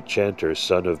 The great chanter,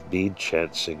 son of bead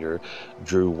chant singer,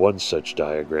 drew one such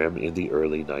diagram in the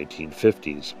early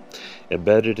 1950s.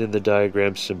 Embedded in the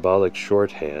diagram's symbolic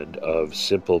shorthand of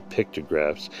simple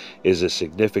pictographs is a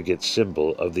significant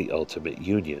symbol of the ultimate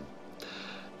union.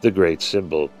 The great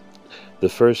symbol. The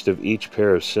first of each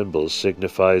pair of symbols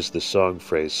signifies the song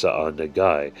phrase Sa'a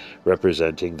Nagai,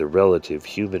 representing the relative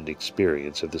human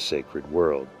experience of the sacred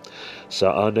world.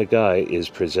 Sa'a Nagai is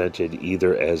presented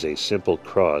either as a simple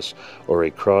cross or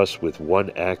a cross with one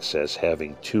axis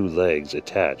having two legs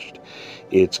attached.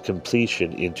 Its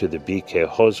completion into the Bike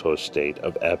Hozho state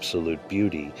of absolute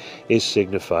beauty is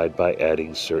signified by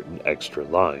adding certain extra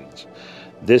lines.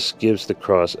 This gives the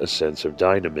cross a sense of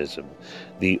dynamism.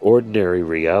 The ordinary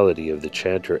reality of the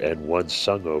chanter and one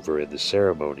sung over in the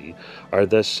ceremony are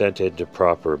thus sent into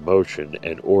proper motion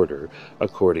and order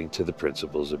according to the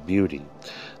principles of beauty.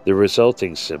 The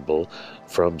resulting symbol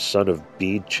from Son of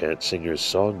Bead Chant Singer's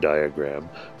song diagram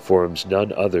forms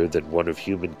none other than one of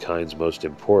humankind's most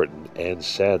important and,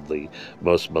 sadly,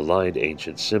 most maligned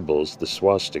ancient symbols, the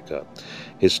swastika.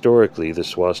 Historically, the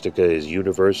swastika is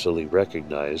universally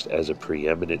recognized as a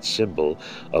preeminent symbol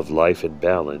of life and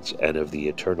balance and of the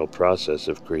eternal process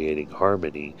of creating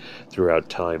harmony throughout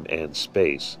time and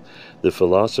space. The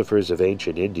philosophers of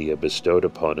ancient India bestowed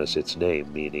upon us its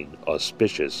name, meaning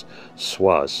auspicious,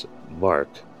 swas, mark,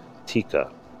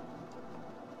 tika.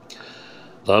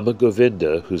 Lama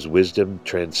Govinda, whose wisdom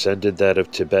transcended that of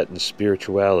Tibetan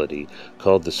spirituality,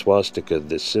 called the swastika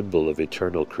the symbol of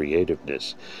eternal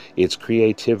creativeness. Its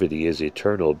creativity is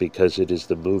eternal because it is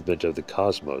the movement of the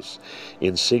cosmos,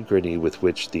 in synchrony with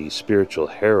which the spiritual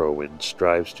heroine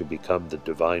strives to become the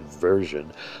divine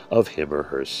version of him or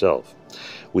herself.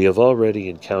 We have already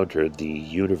encountered the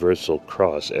universal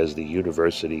cross as the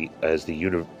unity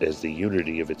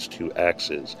of its two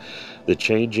axes. The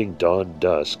changing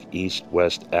dawn-dusk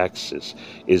east-west axis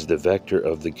is the vector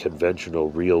of the conventional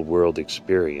real-world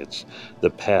experience, the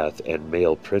path and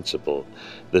male principle.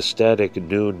 The static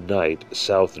noon-night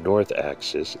south-north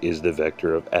axis is the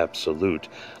vector of absolute,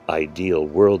 ideal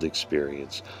world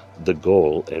experience, the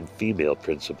goal and female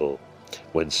principle.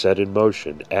 When set in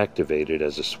motion, activated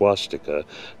as a swastika,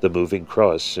 the moving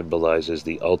cross symbolizes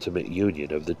the ultimate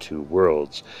union of the two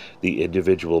worlds, the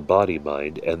individual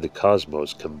body-mind and the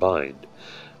cosmos combined.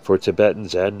 For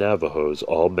Tibetans and Navajos,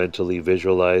 all mentally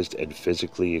visualized and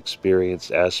physically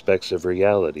experienced aspects of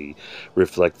reality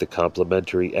reflect the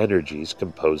complementary energies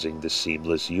composing the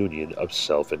seamless union of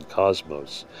self and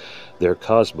cosmos. Their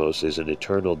cosmos is an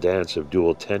eternal dance of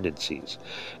dual tendencies,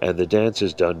 and the dance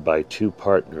is done by two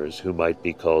partners who might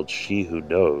be called she who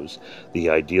knows,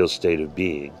 the ideal state of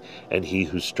being, and he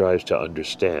who strives to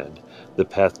understand, the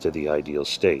path to the ideal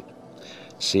state.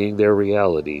 Seeing their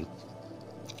reality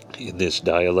in this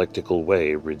dialectical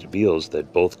way reveals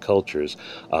that both cultures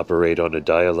operate on a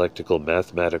dialectical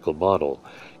mathematical model.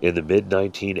 In the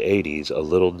mid-1980s, a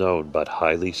little-known but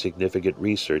highly significant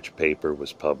research paper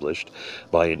was published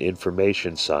by an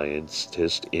information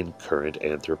scientist in current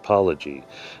anthropology.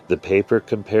 The paper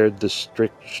compared the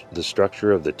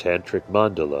structure of the tantric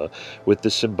mandala with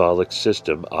the symbolic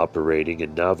system operating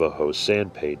in Navajo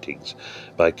sand paintings.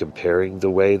 By comparing the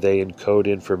way they encode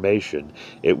information,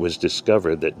 it was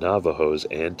discovered that Navajos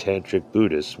and Tantric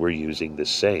Buddhists were using the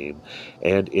same,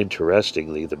 and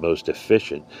interestingly the most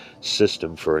efficient,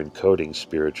 system for encoding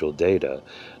spiritual data.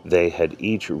 They had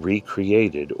each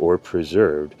recreated or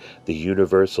preserved the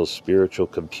universal spiritual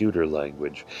computer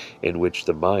language, in which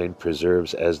the mind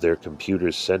preserves as their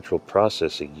computer's central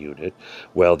processing unit,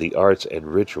 while the arts and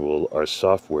ritual are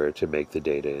software to make the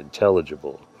data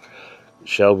intelligible.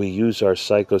 Shall we use our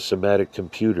psychosomatic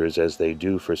computers as they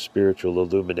do for spiritual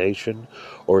illumination,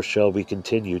 or shall we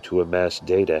continue to amass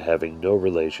data having no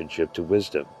relationship to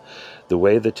wisdom? The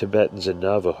way the Tibetans and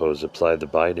Navajos apply the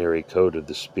binary code of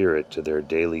the spirit to their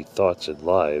daily thoughts and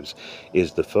lives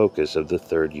is the focus of the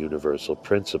third universal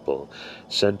principle,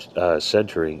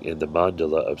 centering in the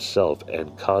mandala of self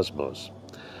and cosmos.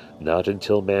 Not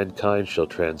until mankind shall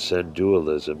transcend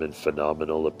dualism and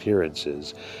phenomenal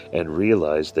appearances and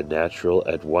realize the natural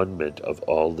at-one-ment of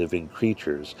all living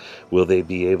creatures will they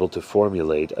be able to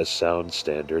formulate a sound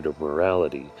standard of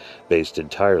morality based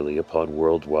entirely upon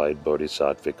worldwide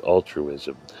bodhisattvic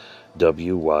altruism.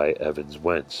 W. Y. Evans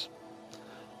Wentz.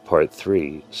 Part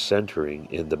 3. Centering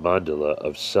in the mandala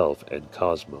of self and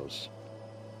cosmos.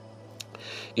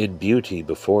 In beauty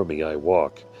before me I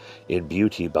walk. In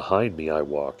beauty behind me I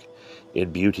walk.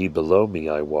 In beauty below me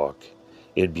I walk.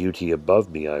 In beauty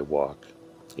above me I walk.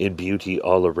 In beauty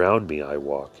all around me I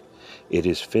walk. It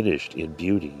is finished in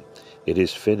beauty. It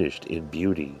is finished in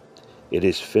beauty. It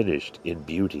is finished in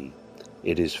beauty.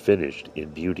 It is finished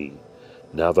in beauty.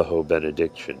 Navajo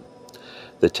Benediction.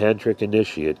 The Tantric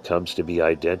initiate comes to be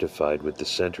identified with the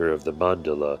center of the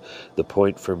mandala, the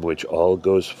point from which all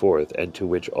goes forth and to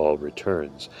which all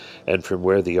returns, and from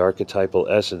where the archetypal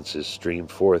essences stream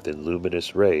forth in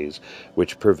luminous rays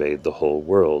which pervade the whole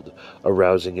world,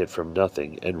 arousing it from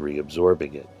nothing and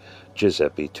reabsorbing it.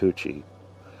 Giuseppe Tucci.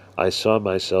 I saw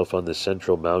myself on the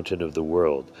central mountain of the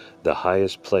world, the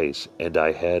highest place, and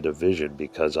I had a vision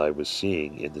because I was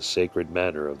seeing in the sacred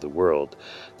manner of the world.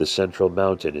 The central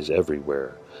mountain is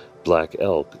everywhere. Black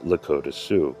Elk, Lakota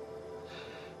Sioux.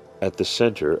 At the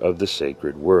center of the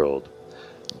sacred world.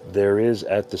 There is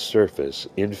at the surface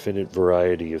infinite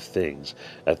variety of things.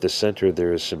 At the center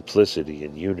there is simplicity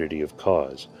and unity of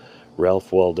cause.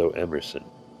 Ralph Waldo Emerson.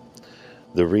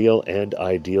 The real and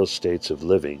ideal states of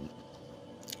living,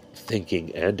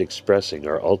 thinking, and expressing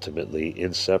are ultimately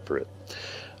inseparate.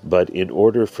 But in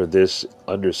order for this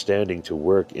understanding to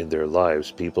work in their lives,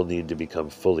 people need to become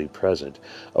fully present,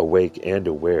 awake and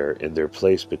aware in their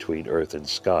place between earth and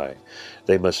sky.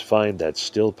 They must find that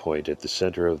still point at the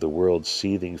center of the world's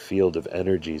seething field of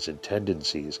energies and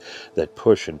tendencies that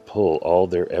push and pull all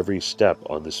their every step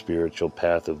on the spiritual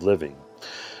path of living.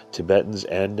 Tibetans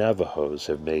and Navajos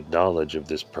have made knowledge of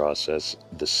this process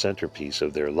the centerpiece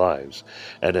of their lives,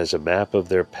 and as a map of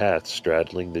their path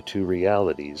straddling the two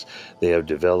realities, they have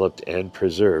developed and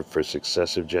preserved for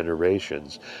successive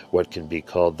generations what can be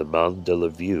called the mandala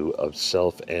view of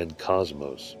self and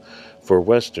cosmos. For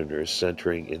Westerners,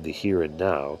 centering in the here and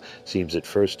now seems at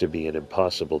first to be an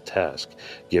impossible task,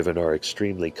 given our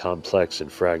extremely complex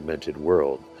and fragmented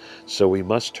world. So we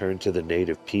must turn to the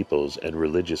native peoples and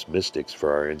religious mystics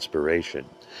for our inspiration.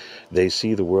 They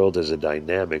see the world as a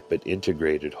dynamic but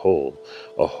integrated whole,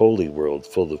 a holy world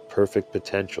full of perfect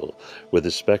potential, with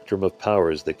a spectrum of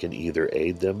powers that can either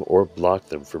aid them or block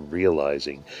them from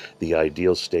realizing the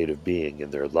ideal state of being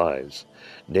in their lives.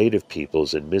 Native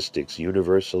peoples and mystics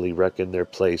universally reckon their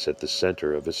place at the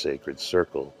center of a sacred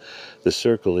circle. The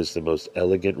circle is the most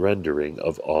elegant rendering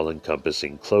of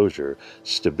all-encompassing closure,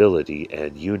 stability,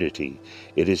 and unity.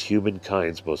 It is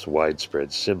humankind's most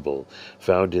widespread symbol,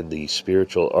 found in the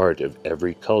spiritual art of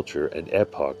every culture and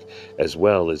epoch, as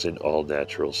well as in all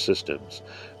natural systems.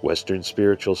 Western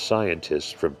spiritual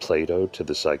scientists, from Plato to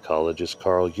the psychologist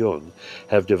Carl Jung,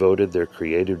 have devoted their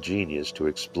creative genius to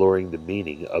exploring the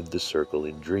meaning of the circle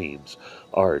in dreams,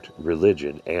 art,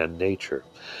 religion, and nature.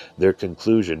 Their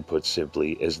conclusion, put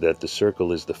simply, is that the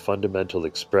circle is the fundamental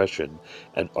expression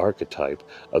and archetype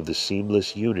of the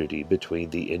seamless unity between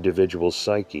the individual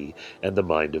psyche and the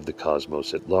mind of the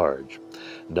cosmos at large.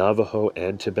 Navajo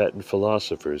and Tibetan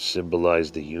philosophers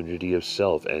symbolize the unity of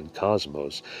self and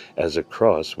cosmos as a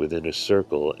cross within a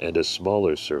circle and a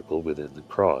smaller circle within the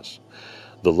cross.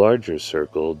 The larger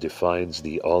circle defines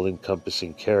the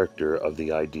all-encompassing character of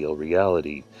the ideal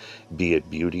reality, be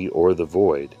it beauty or the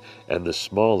void, and the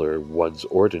smaller one's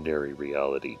ordinary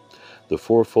reality. The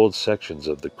fourfold sections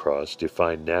of the cross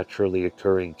define naturally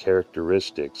occurring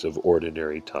characteristics of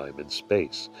ordinary time and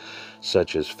space,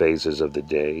 such as phases of the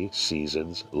day,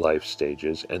 seasons, life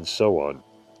stages, and so on.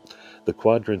 The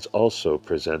quadrants also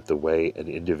present the way an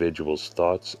individual's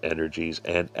thoughts, energies,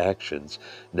 and actions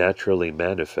naturally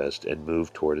manifest and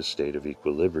move toward a state of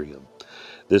equilibrium.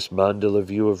 This mandala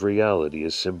view of reality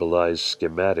is symbolized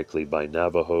schematically by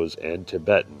Navajos and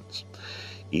Tibetans.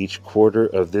 Each quarter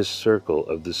of this circle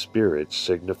of the spirit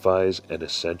signifies an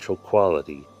essential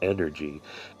quality, energy,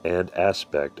 and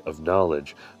aspect of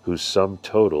knowledge whose sum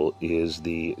total is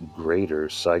the greater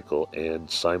cycle and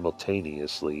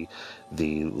simultaneously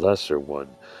the lesser one.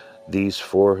 These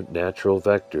four natural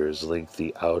vectors link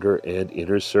the outer and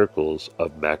inner circles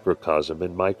of macrocosm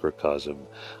and microcosm,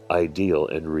 ideal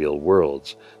and real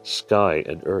worlds, sky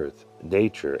and earth,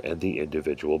 nature and the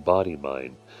individual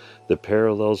body-mind. The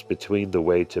parallels between the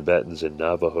way Tibetans and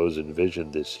Navajos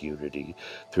envisioned this unity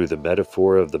through the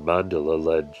metaphor of the mandala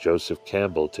led Joseph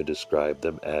Campbell to describe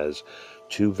them as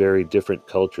two very different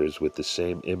cultures with the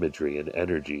same imagery and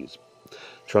energies.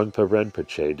 Trungpa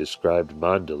Rinpoche described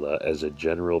mandala as a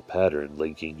general pattern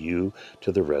linking you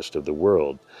to the rest of the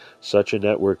world. Such a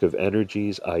network of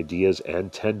energies, ideas,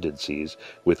 and tendencies,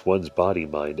 with one's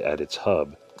body-mind at its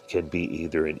hub, can be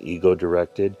either an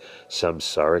ego-directed,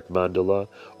 samsaric mandala,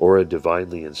 or a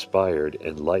divinely inspired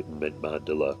enlightenment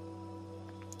mandala.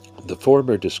 The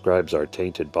former describes our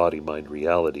tainted body-mind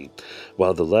reality,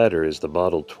 while the latter is the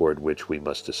model toward which we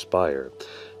must aspire.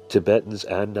 Tibetans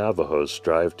and Navajos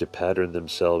strive to pattern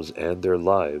themselves and their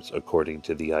lives according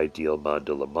to the ideal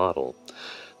mandala model.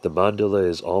 The mandala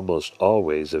is almost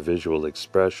always a visual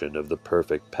expression of the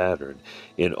perfect pattern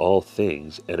in all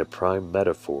things and a prime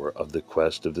metaphor of the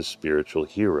quest of the spiritual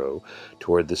hero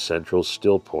toward the central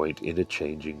still point in a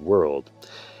changing world.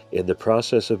 In the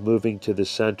process of moving to the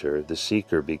center, the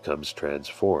seeker becomes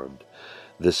transformed.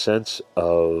 The sense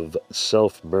of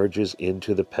self merges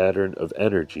into the pattern of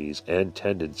energies and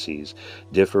tendencies,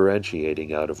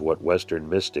 differentiating out of what Western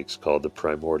mystics call the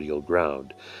primordial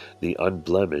ground, the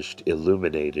unblemished,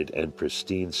 illuminated, and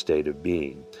pristine state of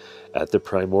being. At the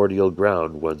primordial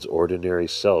ground, one's ordinary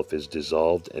self is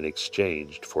dissolved and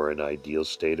exchanged for an ideal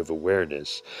state of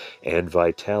awareness and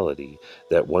vitality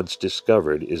that, once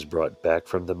discovered, is brought back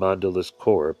from the mandala's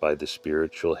core by the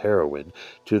spiritual heroine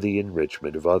to the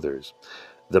enrichment of others.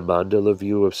 The mandala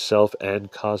view of self and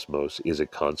cosmos is a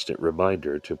constant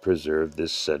reminder to preserve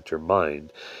this center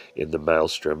mind in the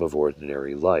maelstrom of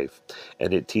ordinary life,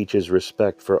 and it teaches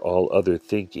respect for all other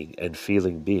thinking and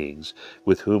feeling beings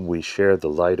with whom we share the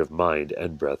light of mind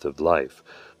and breath of life.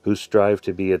 who strive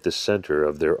to be at the center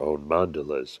of their own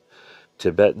mandalas.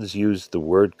 Tibetans use the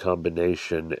word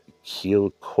combination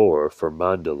kil-kor for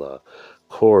mandala.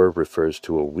 Kor refers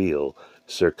to a wheel,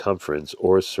 circumference,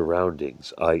 or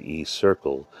surroundings, i.e.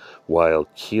 circle, while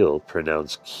kil,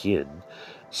 pronounced kin,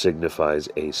 signifies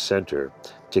a center.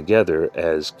 Together,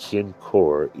 as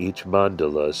kin-kor, each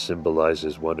mandala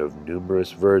symbolizes one of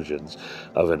numerous versions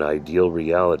of an ideal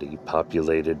reality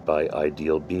populated by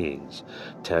ideal beings,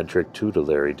 tantric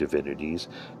tutelary divinities,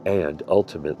 and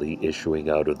ultimately issuing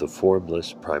out of the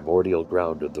formless primordial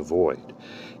ground of the void.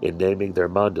 In naming their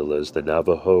mandalas, the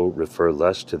Navajo refer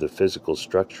less to the physical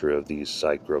structure of these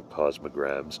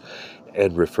psychrocosmograms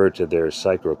and refer to their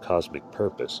psychrocosmic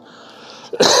purpose.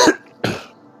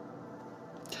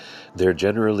 Their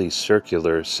generally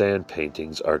circular sand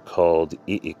paintings are called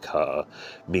i'ika,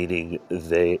 meaning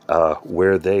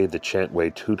where they, the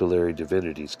Chantway tutelary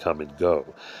divinities, come and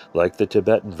go. Like the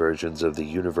Tibetan versions of the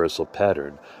universal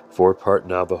pattern, four-part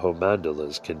Navajo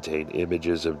mandalas contain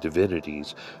images of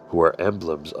divinities who are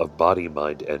emblems of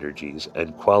body-mind energies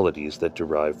and qualities that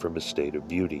derive from a state of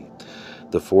beauty.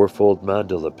 The fourfold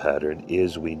mandala pattern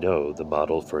is, we know, the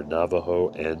model for Navajo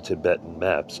and Tibetan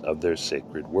maps of their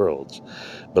sacred worlds.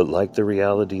 But like the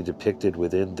reality depicted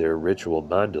within their ritual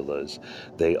mandalas,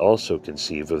 they also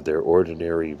conceive of their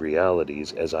ordinary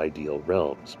realities as ideal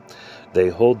realms. They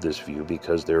hold this view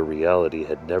because their reality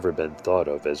had never been thought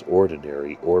of as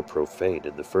ordinary or profane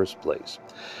in the first place.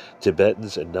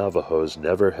 Tibetans and Navajos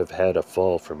never have had a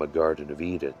fall from a Garden of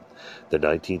Eden. The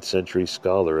 19th century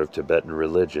scholar of Tibetan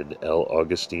religion, L.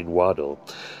 Augustine Waddell,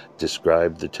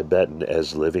 described the Tibetan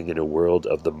as living in a world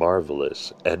of the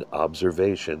marvelous, an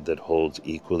observation that holds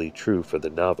equally true for the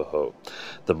Navajo.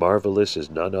 The marvelous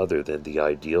is none other than the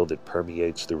ideal that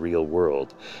permeates the real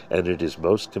world, and it is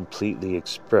most completely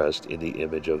expressed in the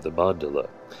image of the mandala.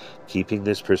 Keeping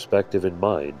this perspective in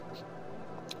mind,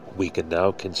 we can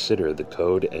now consider the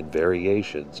code and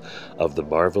variations of the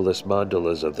marvelous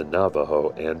mandalas of the Navajo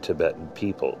and Tibetan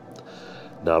people.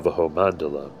 Navajo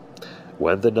Mandala.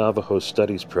 When the Navajo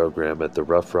Studies program at the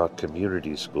Rough Rock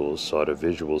Community Schools sought a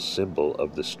visual symbol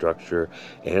of the structure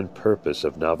and purpose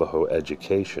of Navajo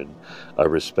education, a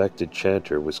respected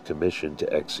chanter was commissioned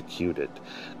to execute it.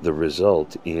 The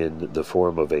result, in the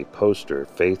form of a poster,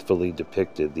 faithfully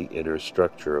depicted the inner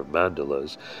structure of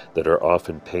mandalas that are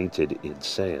often painted in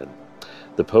sand.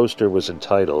 The poster was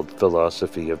entitled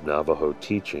Philosophy of Navajo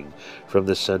Teaching, From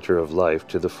the Center of Life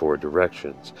to the Four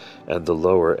Directions, and the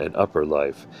Lower and Upper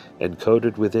Life.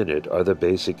 Encoded within it are the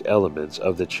basic elements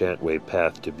of the Chantway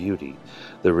Path to Beauty.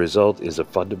 The result is a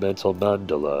fundamental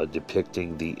mandala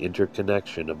depicting the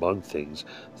interconnection among things,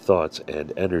 thoughts,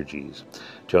 and energies.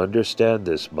 To understand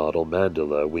this model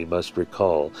mandala, we must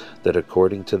recall that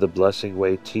according to the Blessing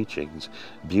Way teachings,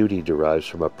 beauty derives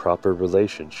from a proper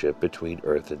relationship between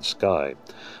earth and sky.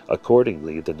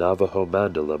 Accordingly, the Navajo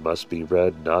mandala must be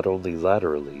read not only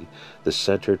laterally, the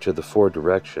center to the four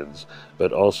directions,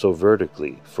 but also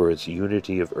vertically, for its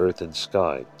unity of earth and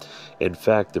sky. In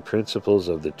fact, the principles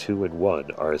of the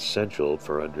two-in-one are essential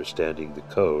for understanding the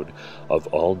code of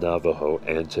all Navajo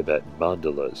and Tibetan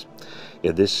mandalas.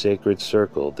 In this sacred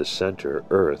circle, the center,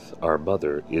 earth, our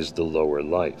mother, is the lower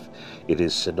life. It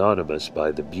is synonymous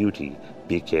by the beauty,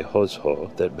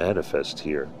 Bikehozho, that manifests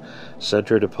here.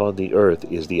 Centered upon the earth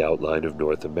is the outline of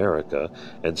North America,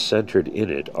 and centered in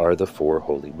it are the four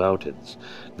holy mountains.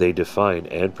 They define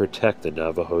and protect the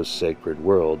Navajo's sacred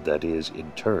world that is,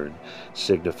 in turn,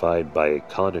 signified by a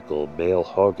conical male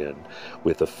hogan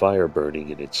with a fire burning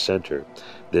in its center.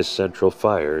 This central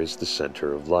fire is the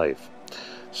center of life.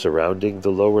 Surrounding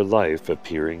the lower life,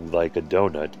 appearing like a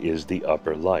donut, is the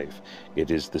upper life.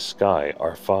 It is the sky,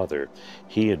 our Father.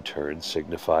 He, in turn,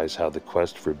 signifies how the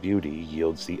quest for beauty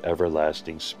yields the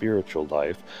everlasting spiritual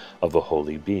life of a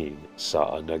holy being,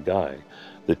 Sa'a Nagai.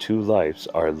 The two lives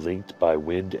are linked by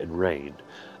wind and rain.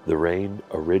 The rain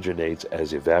originates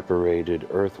as evaporated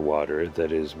earth water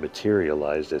that is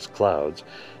materialized as clouds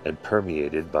and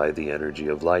permeated by the energy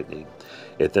of lightning.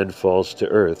 It then falls to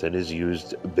earth and is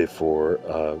used before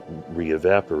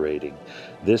re-evaporating.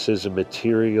 This is a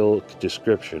material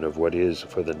description of what is,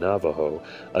 for the Navajo,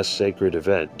 a sacred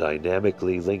event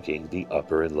dynamically linking the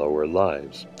upper and lower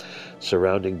lives.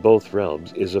 Surrounding both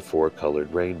realms is a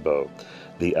four-colored rainbow.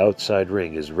 The outside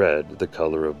ring is red, the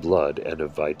color of blood and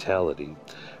of vitality.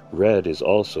 Red is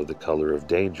also the color of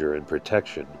danger and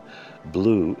protection.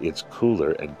 Blue, its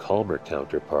cooler and calmer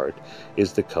counterpart,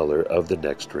 is the color of the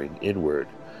next ring inward.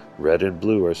 Red and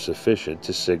blue are sufficient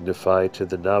to signify to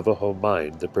the Navajo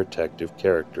mind the protective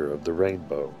character of the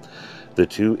rainbow. The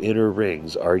two inner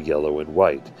rings are yellow and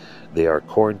white. They are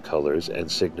corn colors and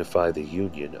signify the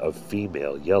union of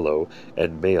female yellow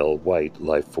and male white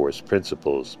life force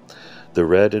principles. The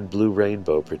red and blue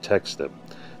rainbow protects them.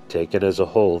 Taken as a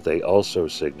whole, they also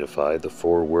signify the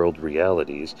four world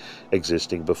realities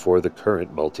existing before the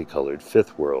current multicolored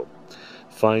fifth world.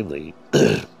 Finally,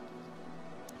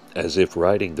 as if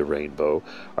riding the rainbow,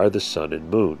 are the sun and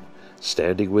moon.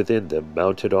 Standing within them,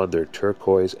 mounted on their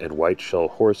turquoise and white shell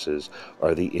horses,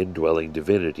 are the indwelling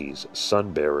divinities,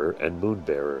 Sun-bearer and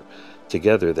Moon-bearer.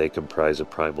 Together they comprise a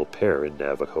primal pair in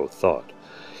Navajo thought.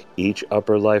 Each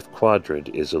upper life quadrant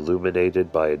is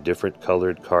illuminated by a different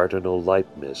colored cardinal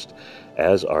light mist,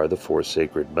 as are the four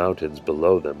sacred mountains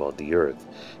below them on the earth,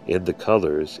 in the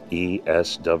colors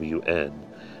ESWN,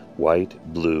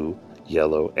 white, blue,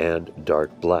 yellow, and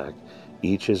dark black.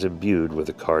 Each is imbued with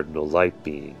a cardinal light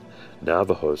being.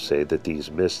 Navajos say that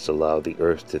these mists allow the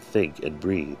earth to think and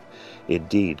breathe.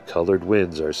 Indeed, colored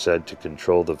winds are said to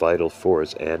control the vital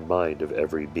force and mind of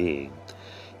every being.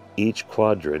 Each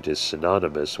quadrant is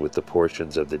synonymous with the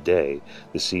portions of the day,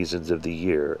 the seasons of the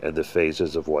year, and the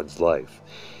phases of one's life.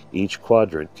 Each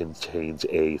quadrant contains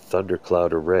a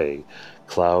thundercloud array,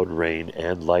 cloud, rain,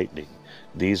 and lightning.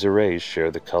 These arrays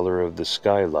share the color of the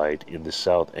skylight in the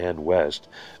south and west,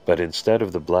 but instead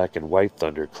of the black and white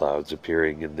thunderclouds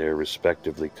appearing in their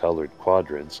respectively colored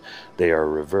quadrants, they are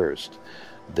reversed.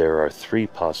 There are three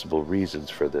possible reasons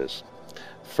for this.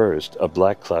 First, a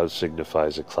black cloud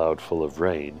signifies a cloud full of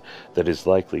rain that is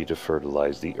likely to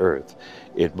fertilize the earth.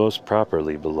 It most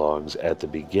properly belongs at the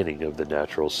beginning of the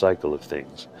natural cycle of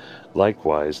things.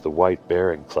 Likewise, the white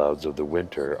barren clouds of the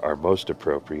winter are most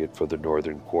appropriate for the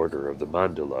northern quarter of the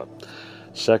mandala.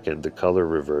 Second, the color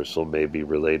reversal may be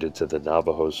related to the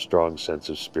Navajo's strong sense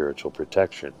of spiritual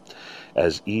protection.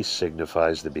 As east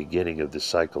signifies the beginning of the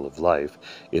cycle of life,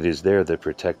 it is there that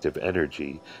protective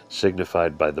energy,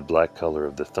 signified by the black color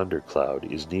of the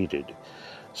thundercloud, is needed.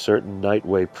 Certain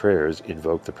nightway prayers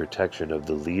invoke the protection of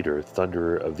the leader,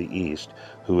 thunderer of the east,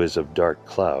 who is of dark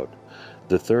cloud.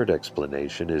 The third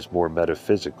explanation is more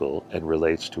metaphysical and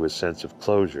relates to a sense of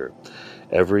closure.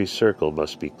 Every circle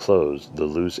must be closed, the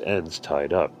loose ends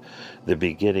tied up. The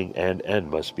beginning and end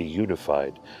must be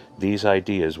unified. These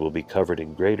ideas will be covered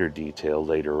in greater detail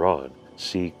later on.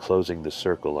 See Closing the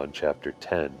Circle on Chapter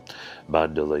 10,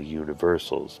 Mandala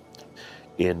Universals.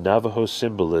 In Navajo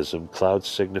symbolism, clouds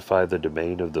signify the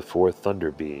domain of the four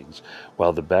thunder beings,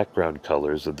 while the background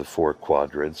colors of the four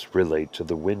quadrants relate to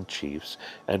the wind chiefs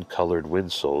and colored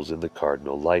wind souls in the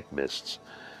cardinal light mists.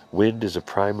 Wind is a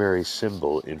primary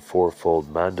symbol in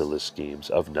fourfold mandala schemes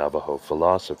of Navajo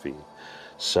philosophy.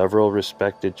 Several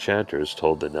respected chanters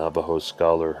told the Navajo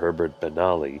scholar Herbert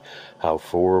Benally how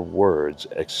four words,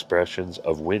 expressions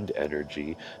of wind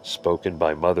energy spoken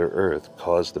by Mother Earth,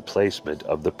 cause the placement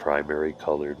of the primary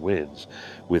colored winds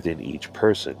within each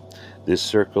person. This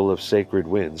circle of sacred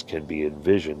winds can be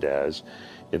envisioned as,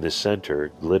 in the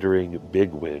center, glittering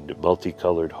big wind,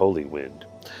 multicolored holy wind.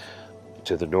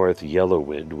 To the north, yellow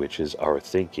wind, which is our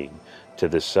thinking. To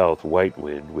the south, white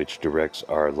wind, which directs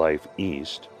our life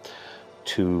east.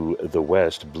 To the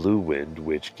west, blue wind,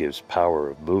 which gives power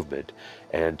of movement,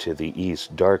 and to the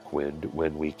east, dark wind,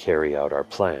 when we carry out our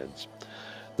plans.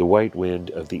 The white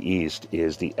wind of the east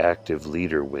is the active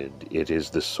leader wind. It is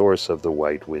the source of the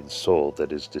white wind soul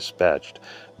that is dispatched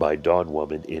by Dawn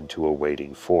Woman into a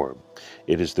waiting form.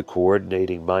 It is the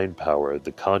coordinating mind power,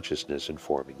 the consciousness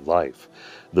informing life.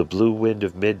 The blue wind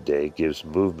of midday gives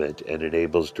movement and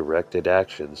enables directed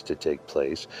actions to take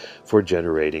place for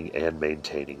generating and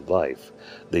maintaining life.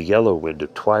 The yellow wind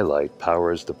of twilight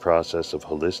powers the process of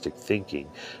holistic thinking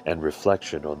and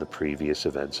reflection on the previous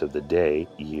events of the day,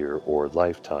 year, or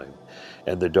lifetime.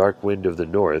 And the dark wind of the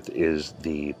north is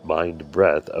the mind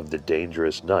breath of the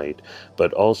dangerous night,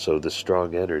 but also the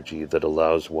strong energy that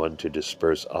allows one to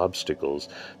disperse obstacles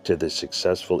to the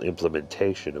successful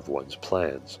implementation of one's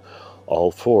plans.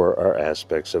 All four are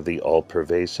aspects of the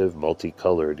all-pervasive,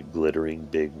 multicolored, glittering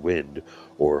big wind,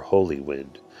 or holy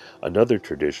wind. Another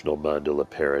traditional mandala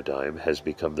paradigm has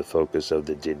become the focus of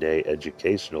the Diné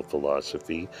educational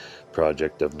philosophy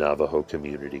project of Navajo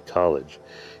Community College.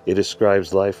 It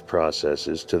ascribes life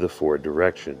processes to the four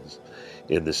directions.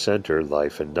 In the center,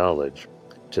 life and knowledge.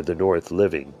 To the north,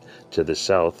 living. To the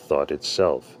south, thought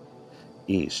itself.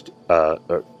 To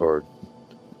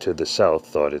the south,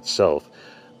 thought itself.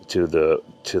 To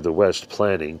the west,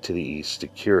 planning. To the east,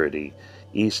 security.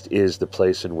 East is the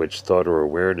place in which thought or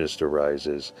awareness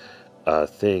arises.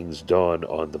 things dawn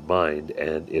on the mind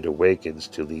and it awakens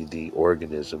to lead the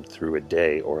organism through a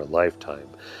day or a lifetime.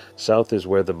 South is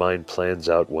where the mind plans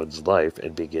out one's life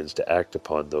and begins to act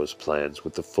upon those plans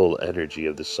with the full energy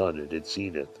of the sun at its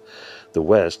zenith. The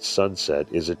west, sunset,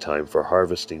 is a time for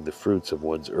harvesting the fruits of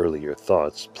one's earlier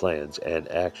thoughts, plans,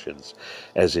 and actions,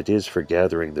 as it is for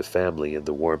gathering the family in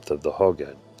the warmth of the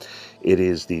Hogan. It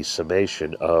is the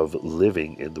summation of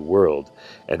living in the world,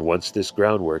 and once this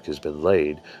groundwork has been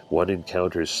laid, one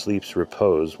encounters sleep's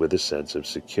repose with a sense of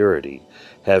security,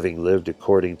 having lived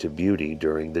according to beauty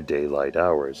during the daylight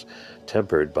hours,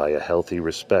 tempered by a healthy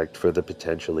respect for the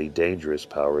potentially dangerous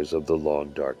powers of the long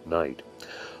dark night.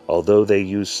 Although they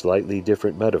use slightly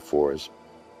different metaphors,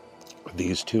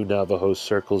 these two Navajo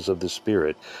circles of the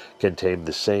spirit contain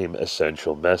the same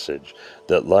essential message,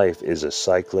 that life is a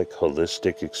cyclic,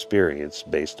 holistic experience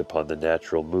based upon the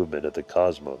natural movement of the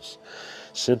cosmos.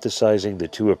 Synthesizing the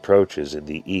two approaches in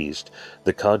the East,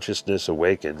 the consciousness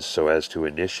awakens so as to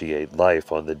initiate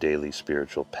life on the daily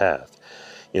spiritual path.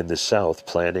 In the South,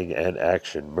 planning and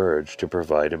action merge to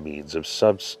provide a means of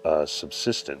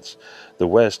subsistence. The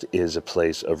West is a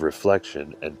place of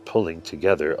reflection and pulling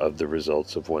together of the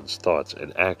results of one's thoughts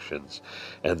and actions,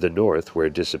 and the North, where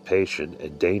dissipation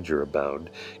and danger abound,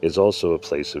 is also a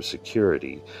place of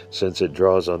security, since it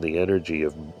draws on the energy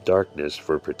of darkness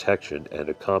for protection and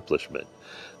accomplishment.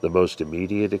 The most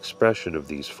immediate expression of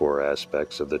these four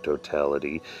aspects of the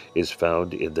totality is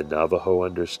found in the Navajo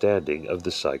understanding of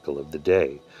the cycle of the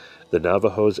day. The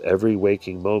Navajo's every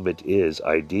waking moment is,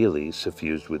 ideally,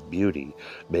 suffused with beauty,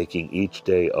 making each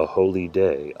day a holy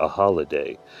day, a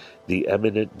holiday. The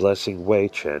eminent Blessing Way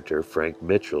chanter Frank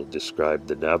Mitchell described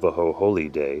the Navajo Holy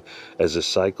Day as a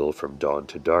cycle from dawn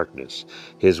to darkness.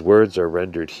 His words are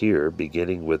rendered here,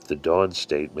 beginning with the dawn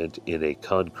statement in a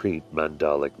concrete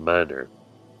mandalic manner.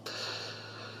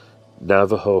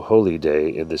 Navajo Holy Day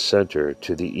in the center.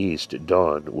 To the east,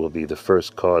 dawn will be the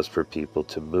first cause for people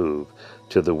to move.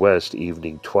 To the west,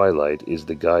 evening twilight is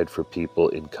the guide for people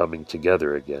in coming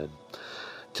together again.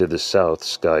 To the south,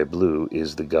 sky blue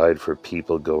is the guide for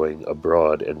people going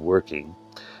abroad and working.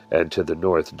 And to the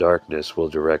north, darkness will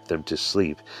direct them to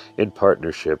sleep in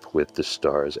partnership with the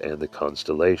stars and the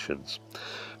constellations.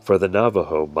 For the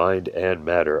Navajo, mind and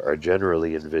matter are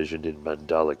generally envisioned in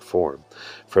mandalic form.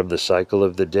 From the cycle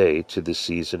of the day to the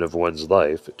season of one's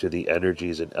life, to the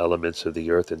energies and elements of the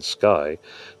earth and sky,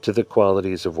 to the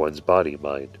qualities of one's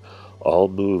body-mind, all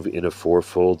move in a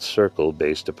fourfold circle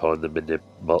based upon the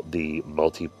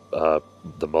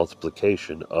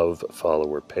multiplication of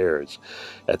follower pairs.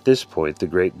 At this point, the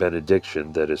great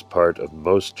benediction that is part of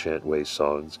most chantway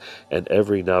songs and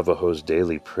every Navajo's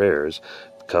daily prayers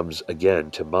comes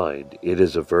again to mind. It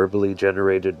is a verbally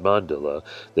generated mandala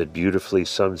that beautifully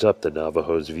sums up the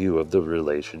Navajo's view of the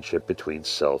relationship between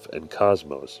self and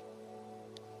cosmos.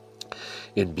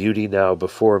 In beauty now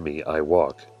before me I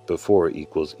walk. Before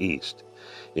equals east.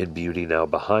 In beauty now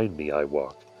behind me I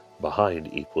walk. Behind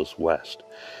equals west.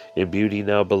 In beauty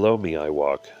now below me I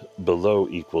walk. Below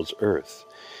equals earth.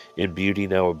 In beauty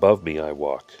now above me I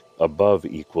walk. Above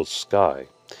equals sky.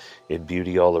 In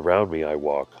beauty all around me I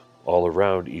walk. All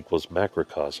around equals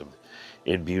macrocosm.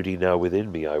 In beauty now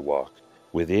within me I walk.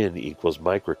 Within equals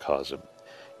microcosm.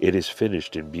 It is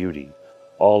finished in beauty.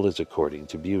 All is according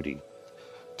to beauty.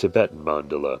 Tibetan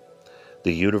Mandala.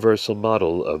 The universal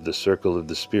model of the circle of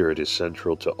the spirit is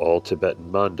central to all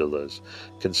Tibetan mandalas.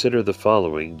 Consider the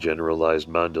following generalized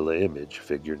mandala image,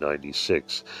 figure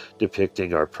 96,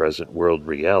 depicting our present world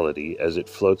reality as it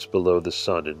floats below the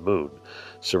sun and moon.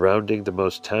 Surrounding the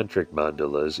most tantric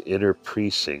mandalas, inner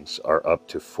precincts are up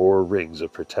to 4 rings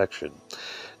of protection.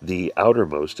 The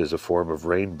outermost is a form of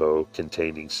rainbow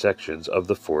containing sections of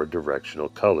the 4 directional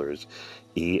colors,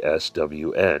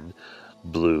 ESWN,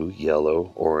 blue,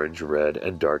 yellow, orange, red,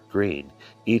 and dark green,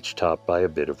 each topped by a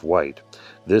bit of white.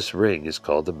 This ring is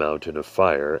called the Mountain of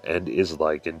Fire and is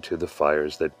likened to the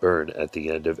fires that burn at the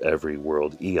end of every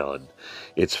world eon.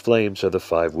 Its flames are the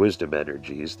 5 wisdom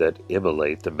energies that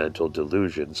immolate the mental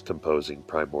delusions composing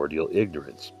primordial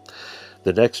ignorance.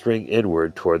 The next ring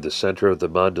inward toward the center of the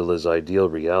mandala's ideal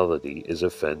reality is a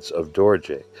fence of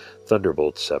Dorje,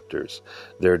 thunderbolt scepters.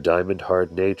 Their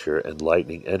diamond-hard nature and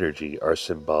lightning energy are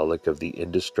symbolic of the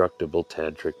indestructible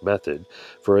tantric method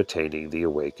for attaining the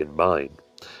awakened mind.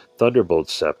 Thunderbolt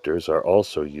scepters are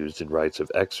also used in rites of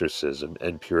exorcism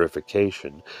and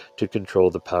purification to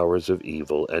control the powers of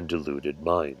evil and deluded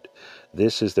mind.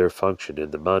 This is their function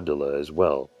in the mandala as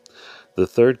well. The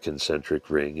third concentric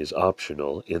ring is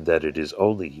optional in that it is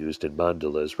only used in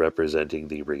mandalas representing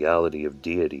the reality of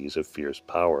deities of fierce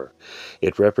power.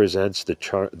 It represents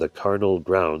the carnal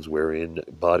grounds wherein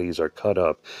bodies are cut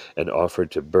up and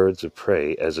offered to birds of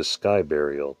prey as a sky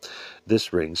burial.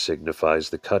 This ring signifies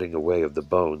the cutting away of the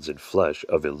bones and flesh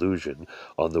of illusion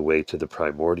on the way to the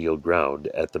primordial ground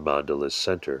at the mandala's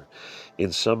center.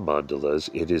 In some mandalas,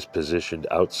 it is positioned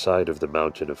outside of the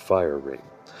mountain of fire ring.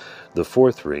 The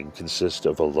fourth ring consists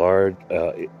of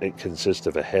it consists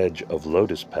of a hedge of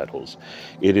lotus petals.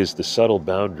 It is the subtle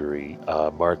boundary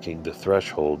marking the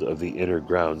threshold of the inner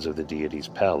grounds of the deity's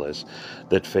palace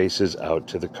that faces out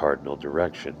to the cardinal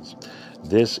directions.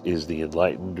 This is the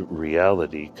enlightened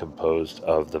reality composed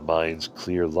of the mind's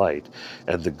clear light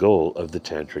and the goal of the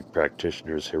tantric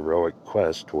practitioner's heroic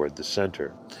quest toward the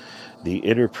center. The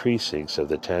inner precincts of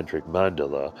the Tantric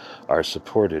mandala are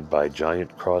supported by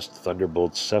giant crossed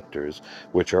thunderbolt scepters,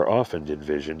 which are often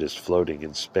envisioned as floating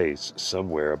in space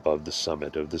somewhere above the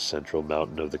summit of the central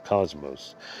mountain of the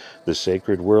cosmos. The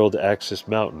sacred world axis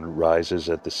mountain rises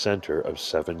at the center of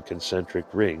 7 concentric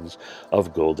rings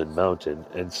of Golden Mountain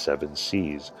and 7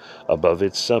 seas. Above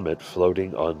its summit,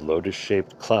 floating on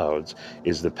lotus-shaped clouds,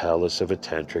 is the palace of a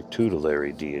tantric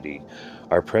tutelary deity.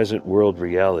 Our present world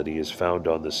reality is found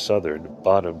on the southern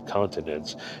bottom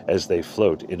continents as they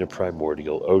float in a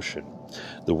primordial ocean.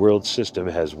 The world system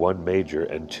has 1 major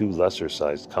and 2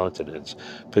 lesser-sized continents,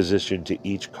 positioned to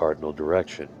each cardinal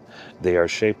direction. They are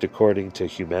shaped according to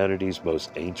humanity's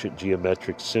most ancient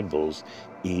geometric symbols: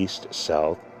 east,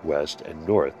 south, west, and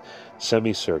north,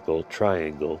 semicircle,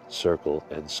 triangle, circle,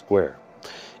 and square.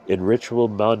 In ritual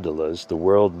mandalas, the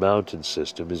world mountain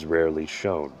system is rarely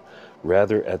shown.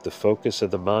 Rather, at the focus of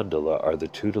the mandala are the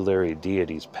tutelary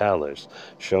deity's palace,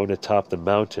 shown atop the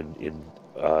mountain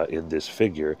in this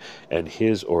figure, and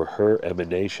his or her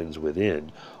emanations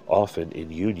within, often in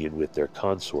union with their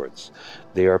consorts.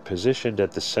 They are positioned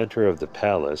at the center of the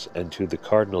palace and to the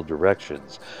cardinal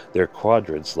directions, their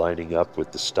quadrants lining up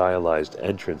with the stylized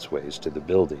entranceways to the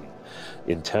building.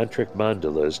 In tantric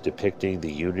mandalas depicting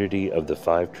the unity of the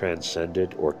 5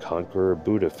 transcendent or conqueror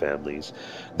Buddha families,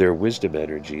 their wisdom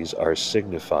energies are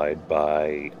signified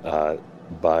by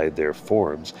their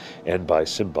forms and by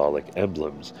symbolic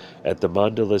emblems. At the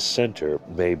mandala's center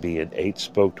may be an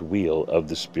 8-spoked wheel of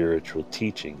the spiritual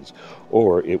teachings,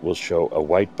 or it will show a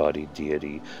white-bodied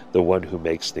deity, the one who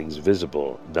makes things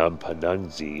visible,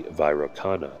 Nampanangzi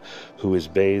Vairocana, who is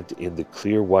bathed in the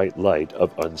clear white light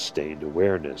of unstained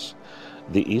awareness.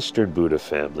 The Eastern Buddha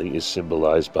family is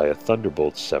symbolized by a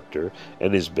thunderbolt scepter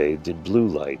and is bathed in blue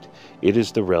light. It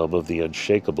is the realm of the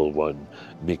unshakable one,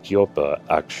 Mikyopa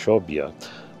Akshobhya,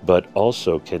 but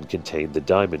also can contain the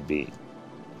diamond being.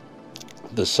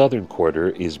 The southern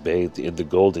quarter is bathed in the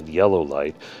golden yellow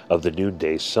light of the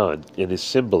noonday sun and is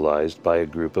symbolized by a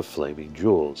group of flaming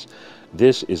jewels.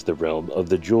 This is the realm of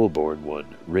the jewel-born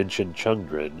one, Rinchen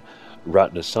Chungdren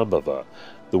Ratnasambhava.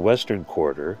 The western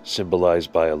quarter,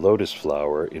 symbolized by a lotus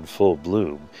flower in full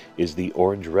bloom, is the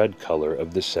orange-red color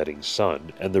of the setting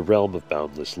sun and the realm of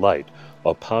boundless light,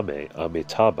 Opame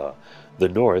Amitabha. The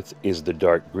north is the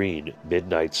dark green,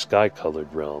 midnight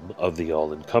sky-colored realm of the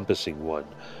all-encompassing one,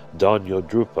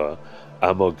 Danyodrupa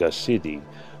Amoghasiddhi,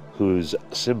 whose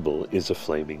symbol is a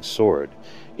flaming sword.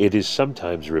 It is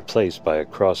sometimes replaced by a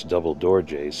cross double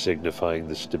dorje signifying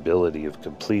the stability of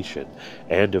completion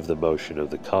and of the motion of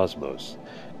the cosmos.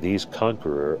 These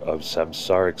conqueror of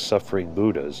samsaric suffering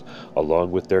Buddhas, along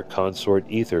with their consort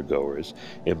ether-goers,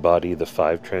 embody the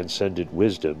 5 transcendent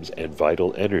wisdoms and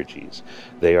vital energies.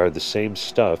 They are the same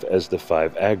stuff as the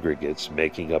 5 aggregates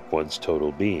making up one's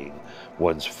total being,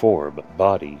 one's form,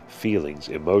 body, feelings,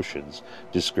 emotions,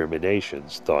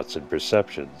 discriminations, thoughts and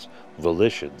perceptions,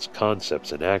 volitions,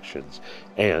 concepts and actions,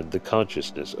 and the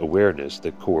consciousness, awareness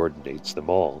that coordinates them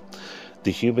all.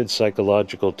 The human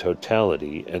psychological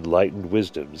totality, enlightened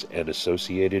wisdoms, and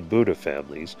associated Buddha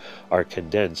families are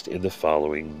condensed in the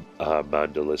following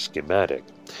mandala schematic.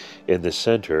 In the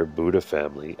center, Buddha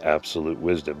family, absolute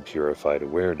wisdom, purified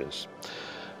awareness.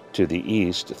 To the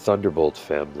east, Thunderbolt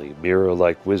family,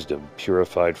 mirror-like wisdom,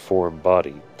 purified form,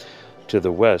 body. To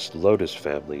the west, Lotus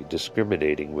family,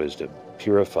 discriminating wisdom,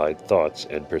 purified thoughts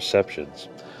and perceptions.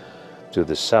 To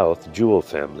the south, Jewel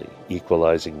family,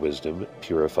 equalizing wisdom,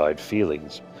 purified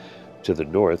feelings. To the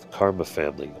north, Karma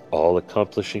family,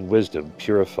 all-accomplishing wisdom,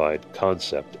 purified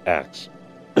concept, acts.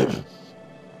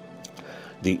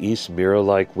 The East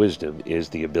mirror-like wisdom is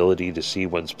the ability to see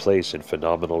one's place in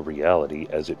phenomenal reality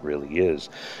as it really is,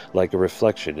 like a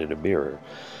reflection in a mirror.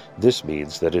 This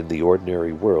means that in the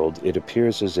ordinary world, it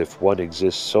appears as if one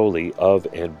exists solely of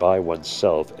and by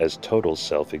oneself as total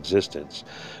self-existence,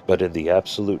 but in the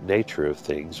absolute nature of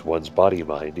things, one's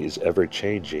body-mind is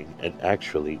ever-changing and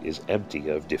actually is empty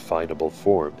of definable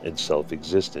form and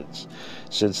self-existence.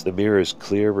 Since the mirror's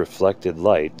clear reflected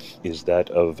light is that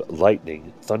of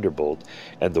lightning, thunderbolt,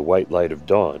 and the white light of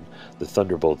dawn, the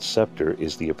thunderbolt scepter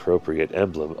is the appropriate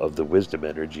emblem of the wisdom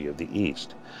energy of the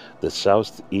East. The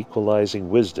South's equalizing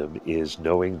wisdom is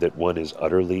knowing that one is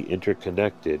utterly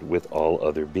interconnected with all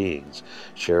other beings,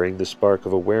 sharing the spark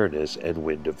of awareness and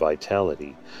wind of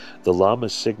vitality. The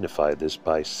Lamas signify this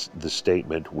by the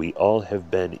statement, "We all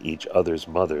have been each other's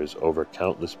mothers over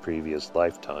countless previous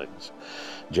lifetimes."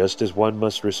 Just as one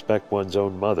must respect one's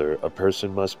own mother, a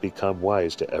person must become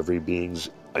wise to every being's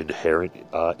inherent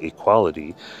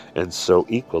equality, and so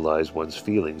equalize one's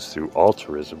feelings through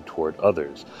altruism toward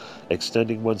others.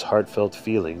 Extending one's heartfelt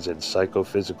feelings and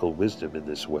psychophysical wisdom in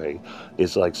this way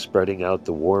is like spreading out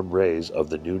the warm rays of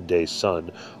the noonday sun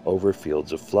over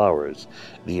fields of flowers.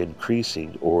 The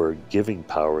increasing or giving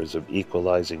powers of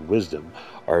equalizing wisdom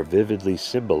are vividly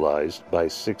symbolized by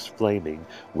 6 flaming,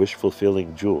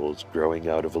 wish-fulfilling jewels growing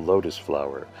out of a lotus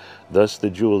flower. Thus the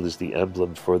jewel is the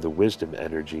emblem for the wisdom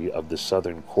energy of the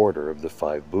southern quarter of the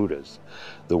 5 Buddhas.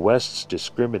 The West's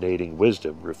discriminating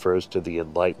wisdom refers to the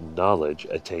enlightened knowledge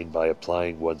attained by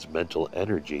applying one's mental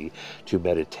energy to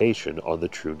meditation on the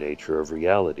true nature of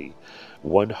reality.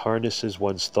 One harnesses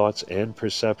one's thoughts and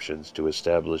perceptions to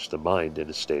establish the mind in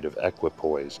a state of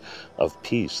equipoise, of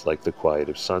peace like the quiet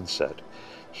of sunset.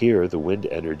 Here the wind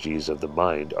energies of the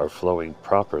mind are flowing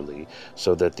properly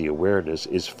so that the awareness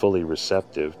is fully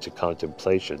receptive to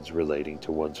contemplations relating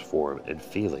to one's form and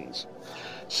feelings.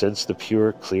 Since the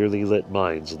pure, clearly lit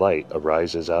mind's light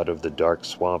arises out of the dark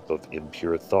swamp of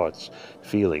impure thoughts,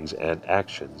 feelings, and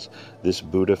actions, this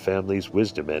Buddha family's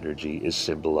wisdom energy is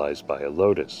symbolized by a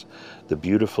lotus. The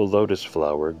beautiful lotus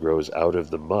flower grows out of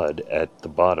the mud at the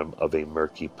bottom of a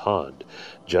murky pond,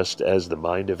 just as the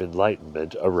mind of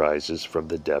enlightenment arises from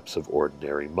the depths of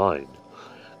ordinary mind.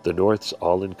 The North's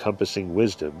all-encompassing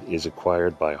wisdom is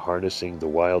acquired by harnessing the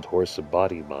wild horse of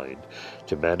body-mind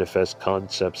to manifest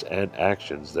concepts and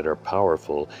actions that are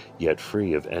powerful yet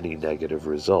free of any negative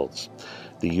results.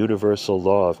 The universal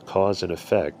law of cause and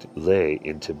effect, lei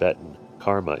in Tibetan,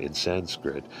 karma in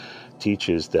Sanskrit,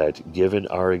 teaches that given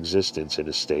our existence in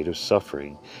a state of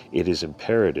suffering, it is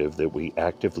imperative that we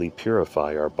actively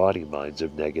purify our body minds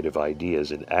of negative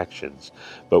ideas and actions,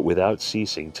 but without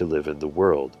ceasing to live in the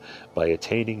world. By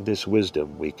attaining this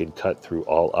wisdom, we can cut through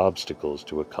all obstacles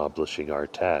to accomplishing our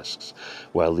tasks,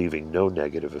 while leaving no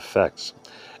negative effects.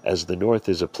 As the North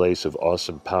is a place of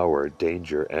awesome power,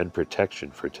 danger, and protection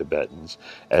for Tibetans,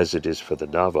 as it is for the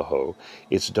Navajo,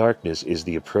 its darkness is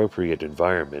the appropriate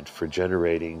environment for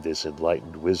generating this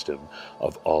enlightened wisdom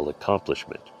of all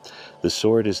accomplishment. The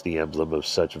sword is the emblem of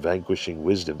such vanquishing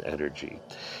wisdom energy.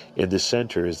 In the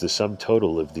center is the sum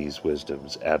total of these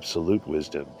wisdoms, absolute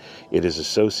wisdom. It is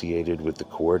associated with the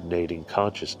coordinating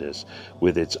consciousness,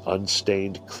 with its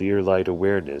unstained clear light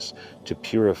awareness, to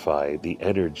purify the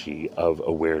energy of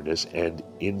awareness and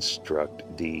instruct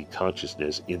the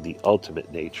consciousness in the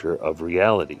ultimate nature of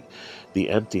reality.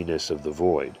 The emptiness of the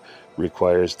void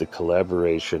requires the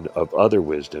collaboration of other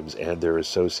wisdoms and their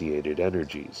associated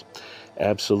energies.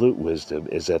 Absolute wisdom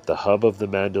is at the hub of the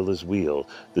mandala's wheel,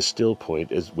 the still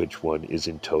point at which one is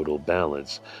in total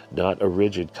balance, not a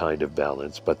rigid kind of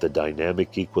balance, but the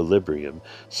dynamic equilibrium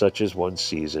such as one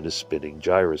sees in a spinning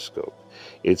gyroscope.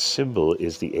 Its symbol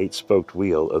is the 8-spoked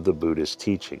wheel of the Buddhist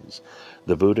teachings.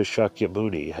 The Buddha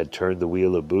Shakyamuni had turned the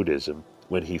wheel of Buddhism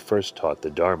when he first taught the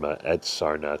Dharma at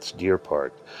Sarnath's Deer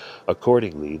Park.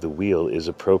 Accordingly, the wheel is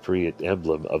appropriate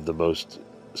emblem of the most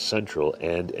central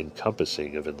and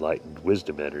encompassing of enlightened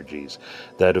wisdom energies,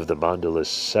 that of the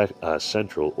mandala's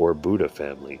central or Buddha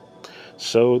family.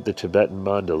 So the Tibetan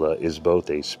mandala is both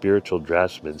a spiritual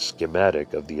draftsman's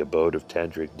schematic of the abode of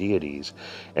tantric deities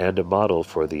and a model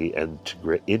for the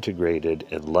integrated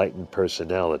enlightened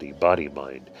personality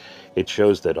body-mind. It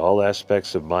shows that all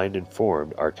aspects of mind and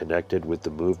form are connected with the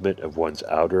movement of one's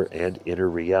outer and inner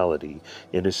reality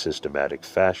in a systematic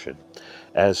fashion.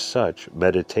 As such,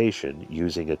 meditation,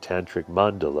 using a tantric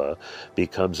mandala,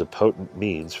 becomes a potent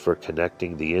means for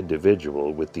connecting the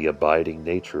individual with the abiding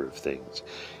nature of things.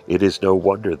 It is no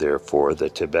wonder, therefore,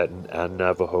 that Tibetan and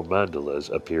Navajo mandalas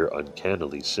appear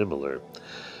uncannily similar.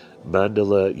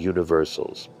 Mandala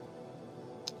universals.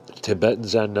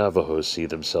 Tibetans and Navajos see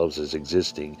themselves as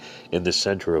existing in the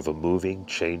center of a moving,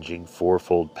 changing,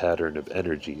 fourfold pattern of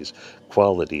energies,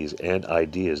 qualities, and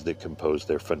ideas that compose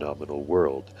their phenomenal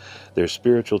world. Their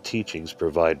spiritual teachings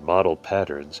provide model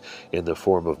patterns in the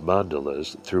form of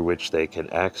mandalas through which they can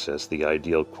access the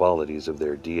ideal qualities of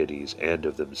their deities and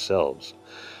of themselves.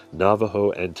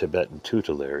 Navajo and Tibetan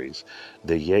tutelaries,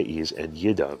 the Yeis and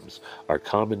Yidams, are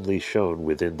commonly shown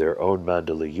within their own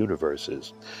mandala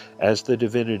universes. As the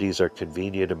divinities are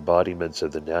convenient embodiments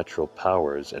of the natural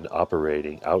powers and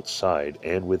operating outside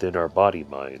and within our body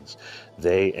minds,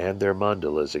 they and their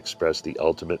mandalas express the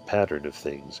ultimate pattern of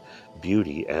things,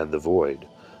 beauty and the void.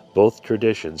 Both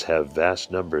traditions have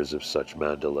vast numbers of such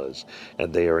mandalas,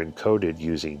 and they are encoded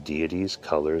using deities,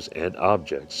 colors, and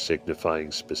objects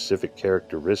signifying specific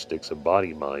characteristics of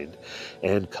body mind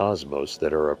and cosmos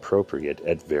that are appropriate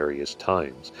at various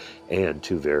times and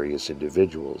to various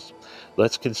individuals.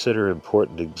 Let's consider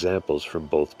important examples from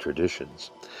both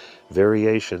traditions.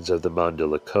 Variations of the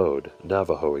mandala code,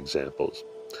 Navajo examples.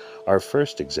 Our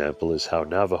first example is how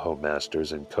Navajo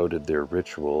masters encoded their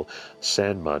ritual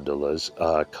sand mandalas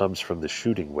comes from the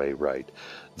shooting way rite.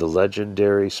 The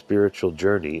legendary spiritual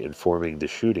journey informing the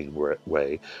shooting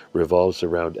way revolves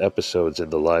around episodes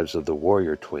in the lives of the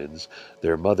warrior twins,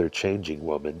 their mother changing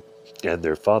woman, and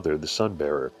their father the sun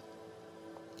bearer.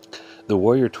 The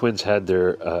warrior twins had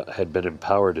been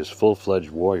empowered as full-fledged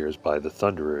warriors by the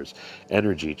Thunderers,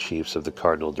 energy chiefs of the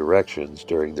cardinal directions,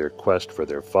 during their quest for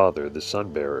their father, the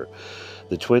Sun Bearer.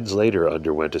 The twins later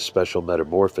underwent a special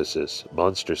metamorphosis.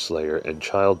 Monster Slayer and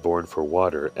Child Born for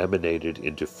Water emanated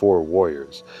into 4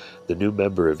 warriors. The new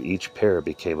member of each pair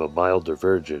became a milder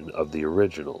version of the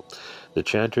original. The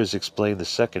chanters explain the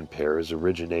second pair as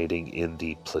originating in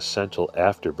the placental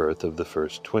afterbirth of the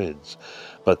first twins,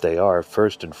 but they are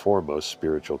first and foremost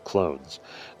spiritual clones.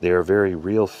 They are very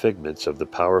real figments of the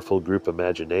powerful group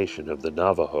imagination of the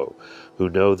Navajo, who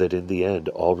know that in the end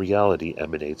all reality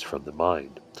emanates from the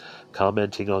mind.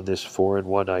 Commenting on this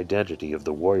 4-in-1 identity of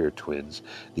the warrior twins,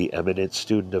 the eminent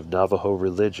student of Navajo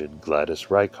religion, Gladys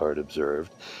Reichard,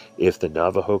 observed, "If the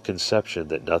Navajo conception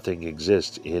that nothing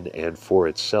exists in and for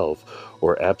itself,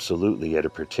 or absolutely at a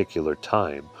particular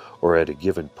time, or at a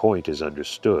given point is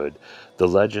understood, the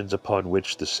legends upon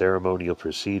which the ceremonial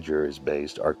procedure is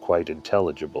based are quite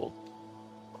intelligible."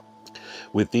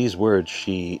 With these words,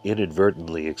 she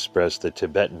inadvertently expressed the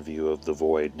Tibetan view of the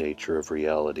void nature of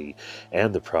reality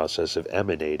and the process of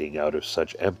emanating out of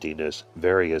such emptiness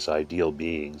various ideal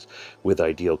beings with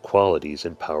ideal qualities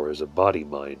and powers of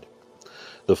body-mind.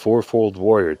 The fourfold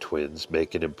warrior twins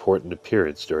make an important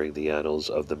appearance during the annals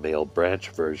of the male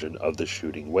branch version of the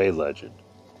Shooting Way legend.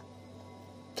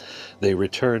 They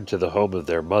return to the home of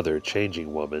their mother,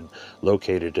 Changing Woman,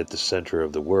 located at the center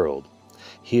of the world.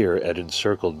 Here, at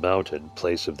Encircled Mountain,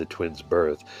 place of the twins'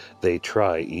 birth, they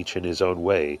try, each in his own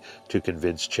way, to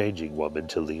convince Changing Woman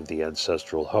to leave the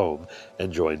ancestral home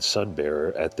and join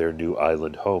Sunbearer at their new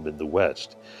island home in the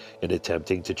west. In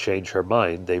attempting to change her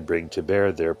mind, they bring to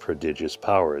bear their prodigious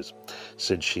powers,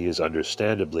 since she is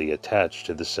understandably attached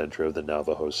to the center of the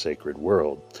Navajo sacred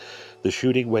world. The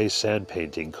Shooting Way sand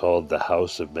painting, called the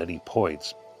House of Many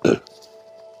Points,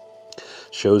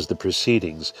 shows the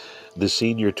proceedings. The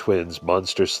senior twins,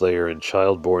 Monster Slayer and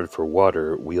Child Born for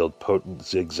Water, wield potent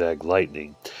zigzag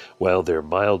lightning, while their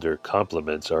milder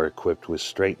complements are equipped with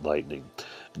straight lightning.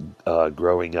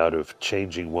 Growing out of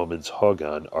Changing Woman's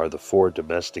hogan are the 4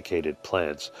 domesticated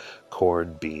plants,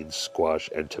 corn, beans, squash,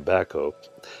 and tobacco,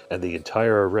 and the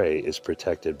entire array is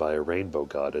protected by a rainbow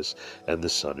goddess and the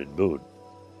sun and moon.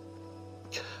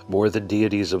 More than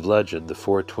deities of legend, the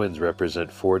 4 twins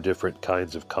represent 4 different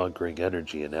kinds of conquering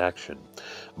energy in action.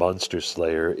 Monster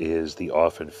Slayer is the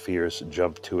often fierce,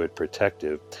 jump-to-it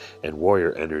protective, and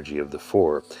warrior energy of the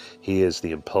 4. He is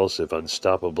the impulsive,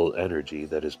 unstoppable energy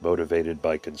that is motivated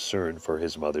by concern for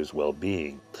his mother's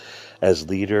well-being. As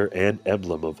leader and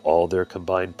emblem of all their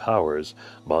combined powers,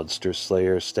 Monster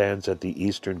Slayer stands at the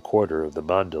eastern quarter of the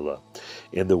mandala.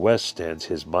 In the west stands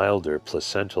his milder,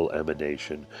 placental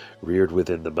emanation, reared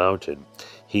within the mountain.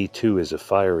 He too is a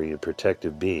fiery and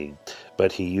protective being,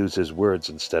 but he uses words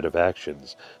instead of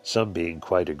actions, some being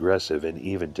quite aggressive and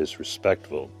even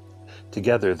disrespectful.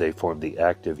 Together they form the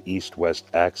active east-west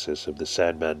axis of the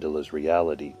sand mandala's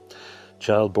reality.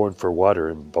 Child Born for Water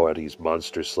embodies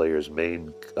Monster Slayer's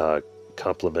main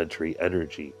complementary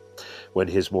energy. When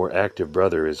his more active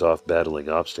brother is off battling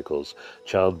obstacles,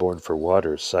 Child Born for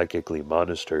Water psychically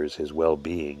monitors his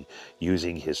well-being,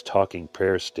 using his talking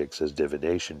prayer sticks as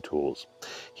divination tools.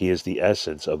 He is the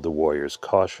essence of the warrior's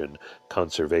caution,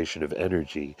 conservation of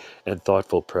energy, and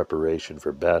thoughtful preparation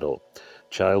for battle.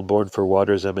 Child born for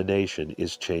water's emanation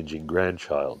is changing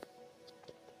grandchild.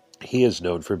 He is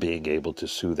known for being able to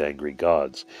soothe angry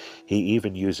gods. He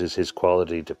even uses his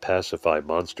quality to pacify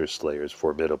monster slayers'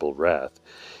 formidable wrath.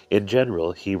 In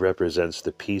general, he represents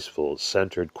the peaceful,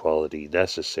 centered quality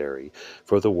necessary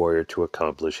for the warrior to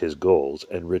accomplish his goals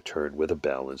and return with a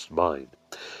balanced mind.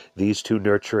 These two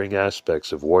nurturing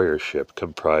aspects of warriorship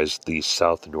comprise the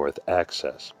south-north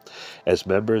axis. As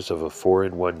members of a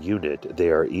 4-in-1 unit, they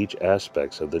are each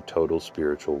aspects of the total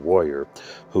spiritual warrior,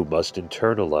 who must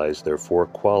internalize their four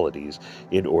qualities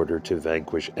in order to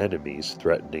vanquish enemies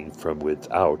threatening from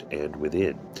without and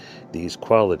within. These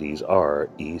qualities are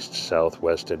east, south,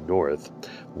 west, and north.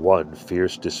 1.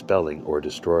 Fierce dispelling or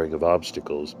destroying of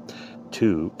obstacles.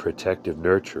 2. Protective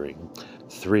nurturing.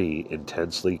 3.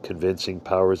 Intensely convincing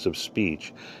powers of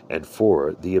speech. And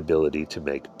 4. The ability to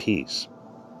make peace.